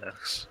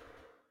 ominous.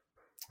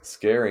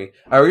 Scary.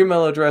 Our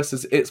email address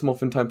is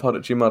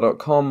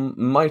itsmorphintimepod@gmail.com.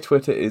 My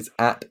Twitter is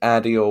at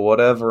Addy or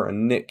whatever,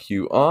 and Nick,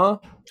 you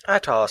are...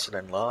 At Arson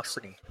and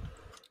Larceny.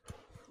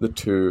 The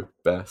two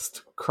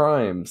best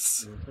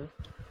crimes. Mm-hmm.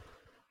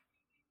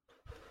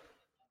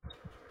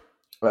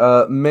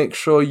 Make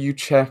sure you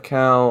check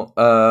out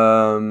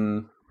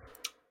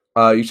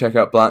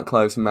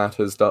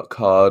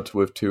blacklivesmatters.card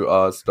with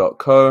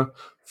 2rs.co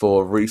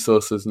for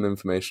resources and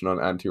information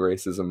on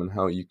anti-racism and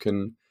how you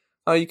can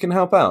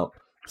help out.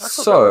 I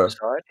saw that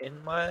website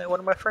in one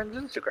of my friend's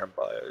Instagram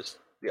bios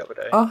the other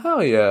day. Oh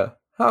hell yeah!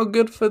 How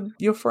good for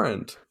your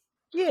friend?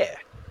 Yeah.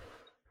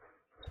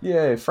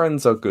 Yeah,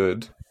 friends are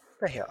good.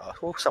 They are.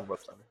 Well, some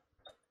of them.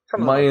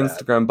 My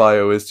Instagram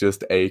bio is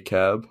just a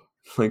cab.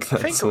 Like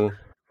that's all.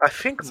 I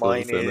think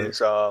mine all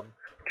is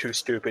too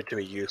stupid to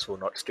be useful,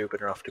 not stupid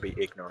enough to be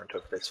ignorant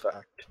of this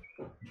fact.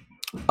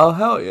 Oh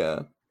hell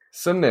yeah!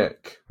 So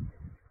Nick,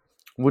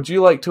 would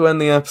you like to end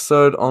the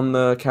episode on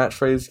the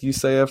catchphrase you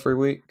say every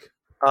week?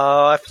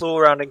 I flew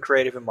around in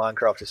creative in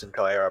Minecraft this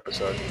entire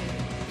episode.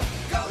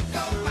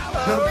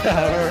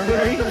 Power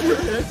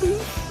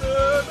Rangers.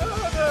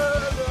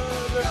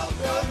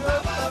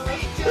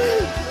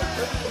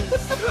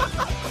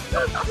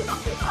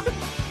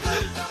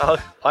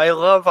 I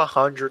love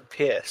 100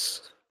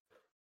 piss.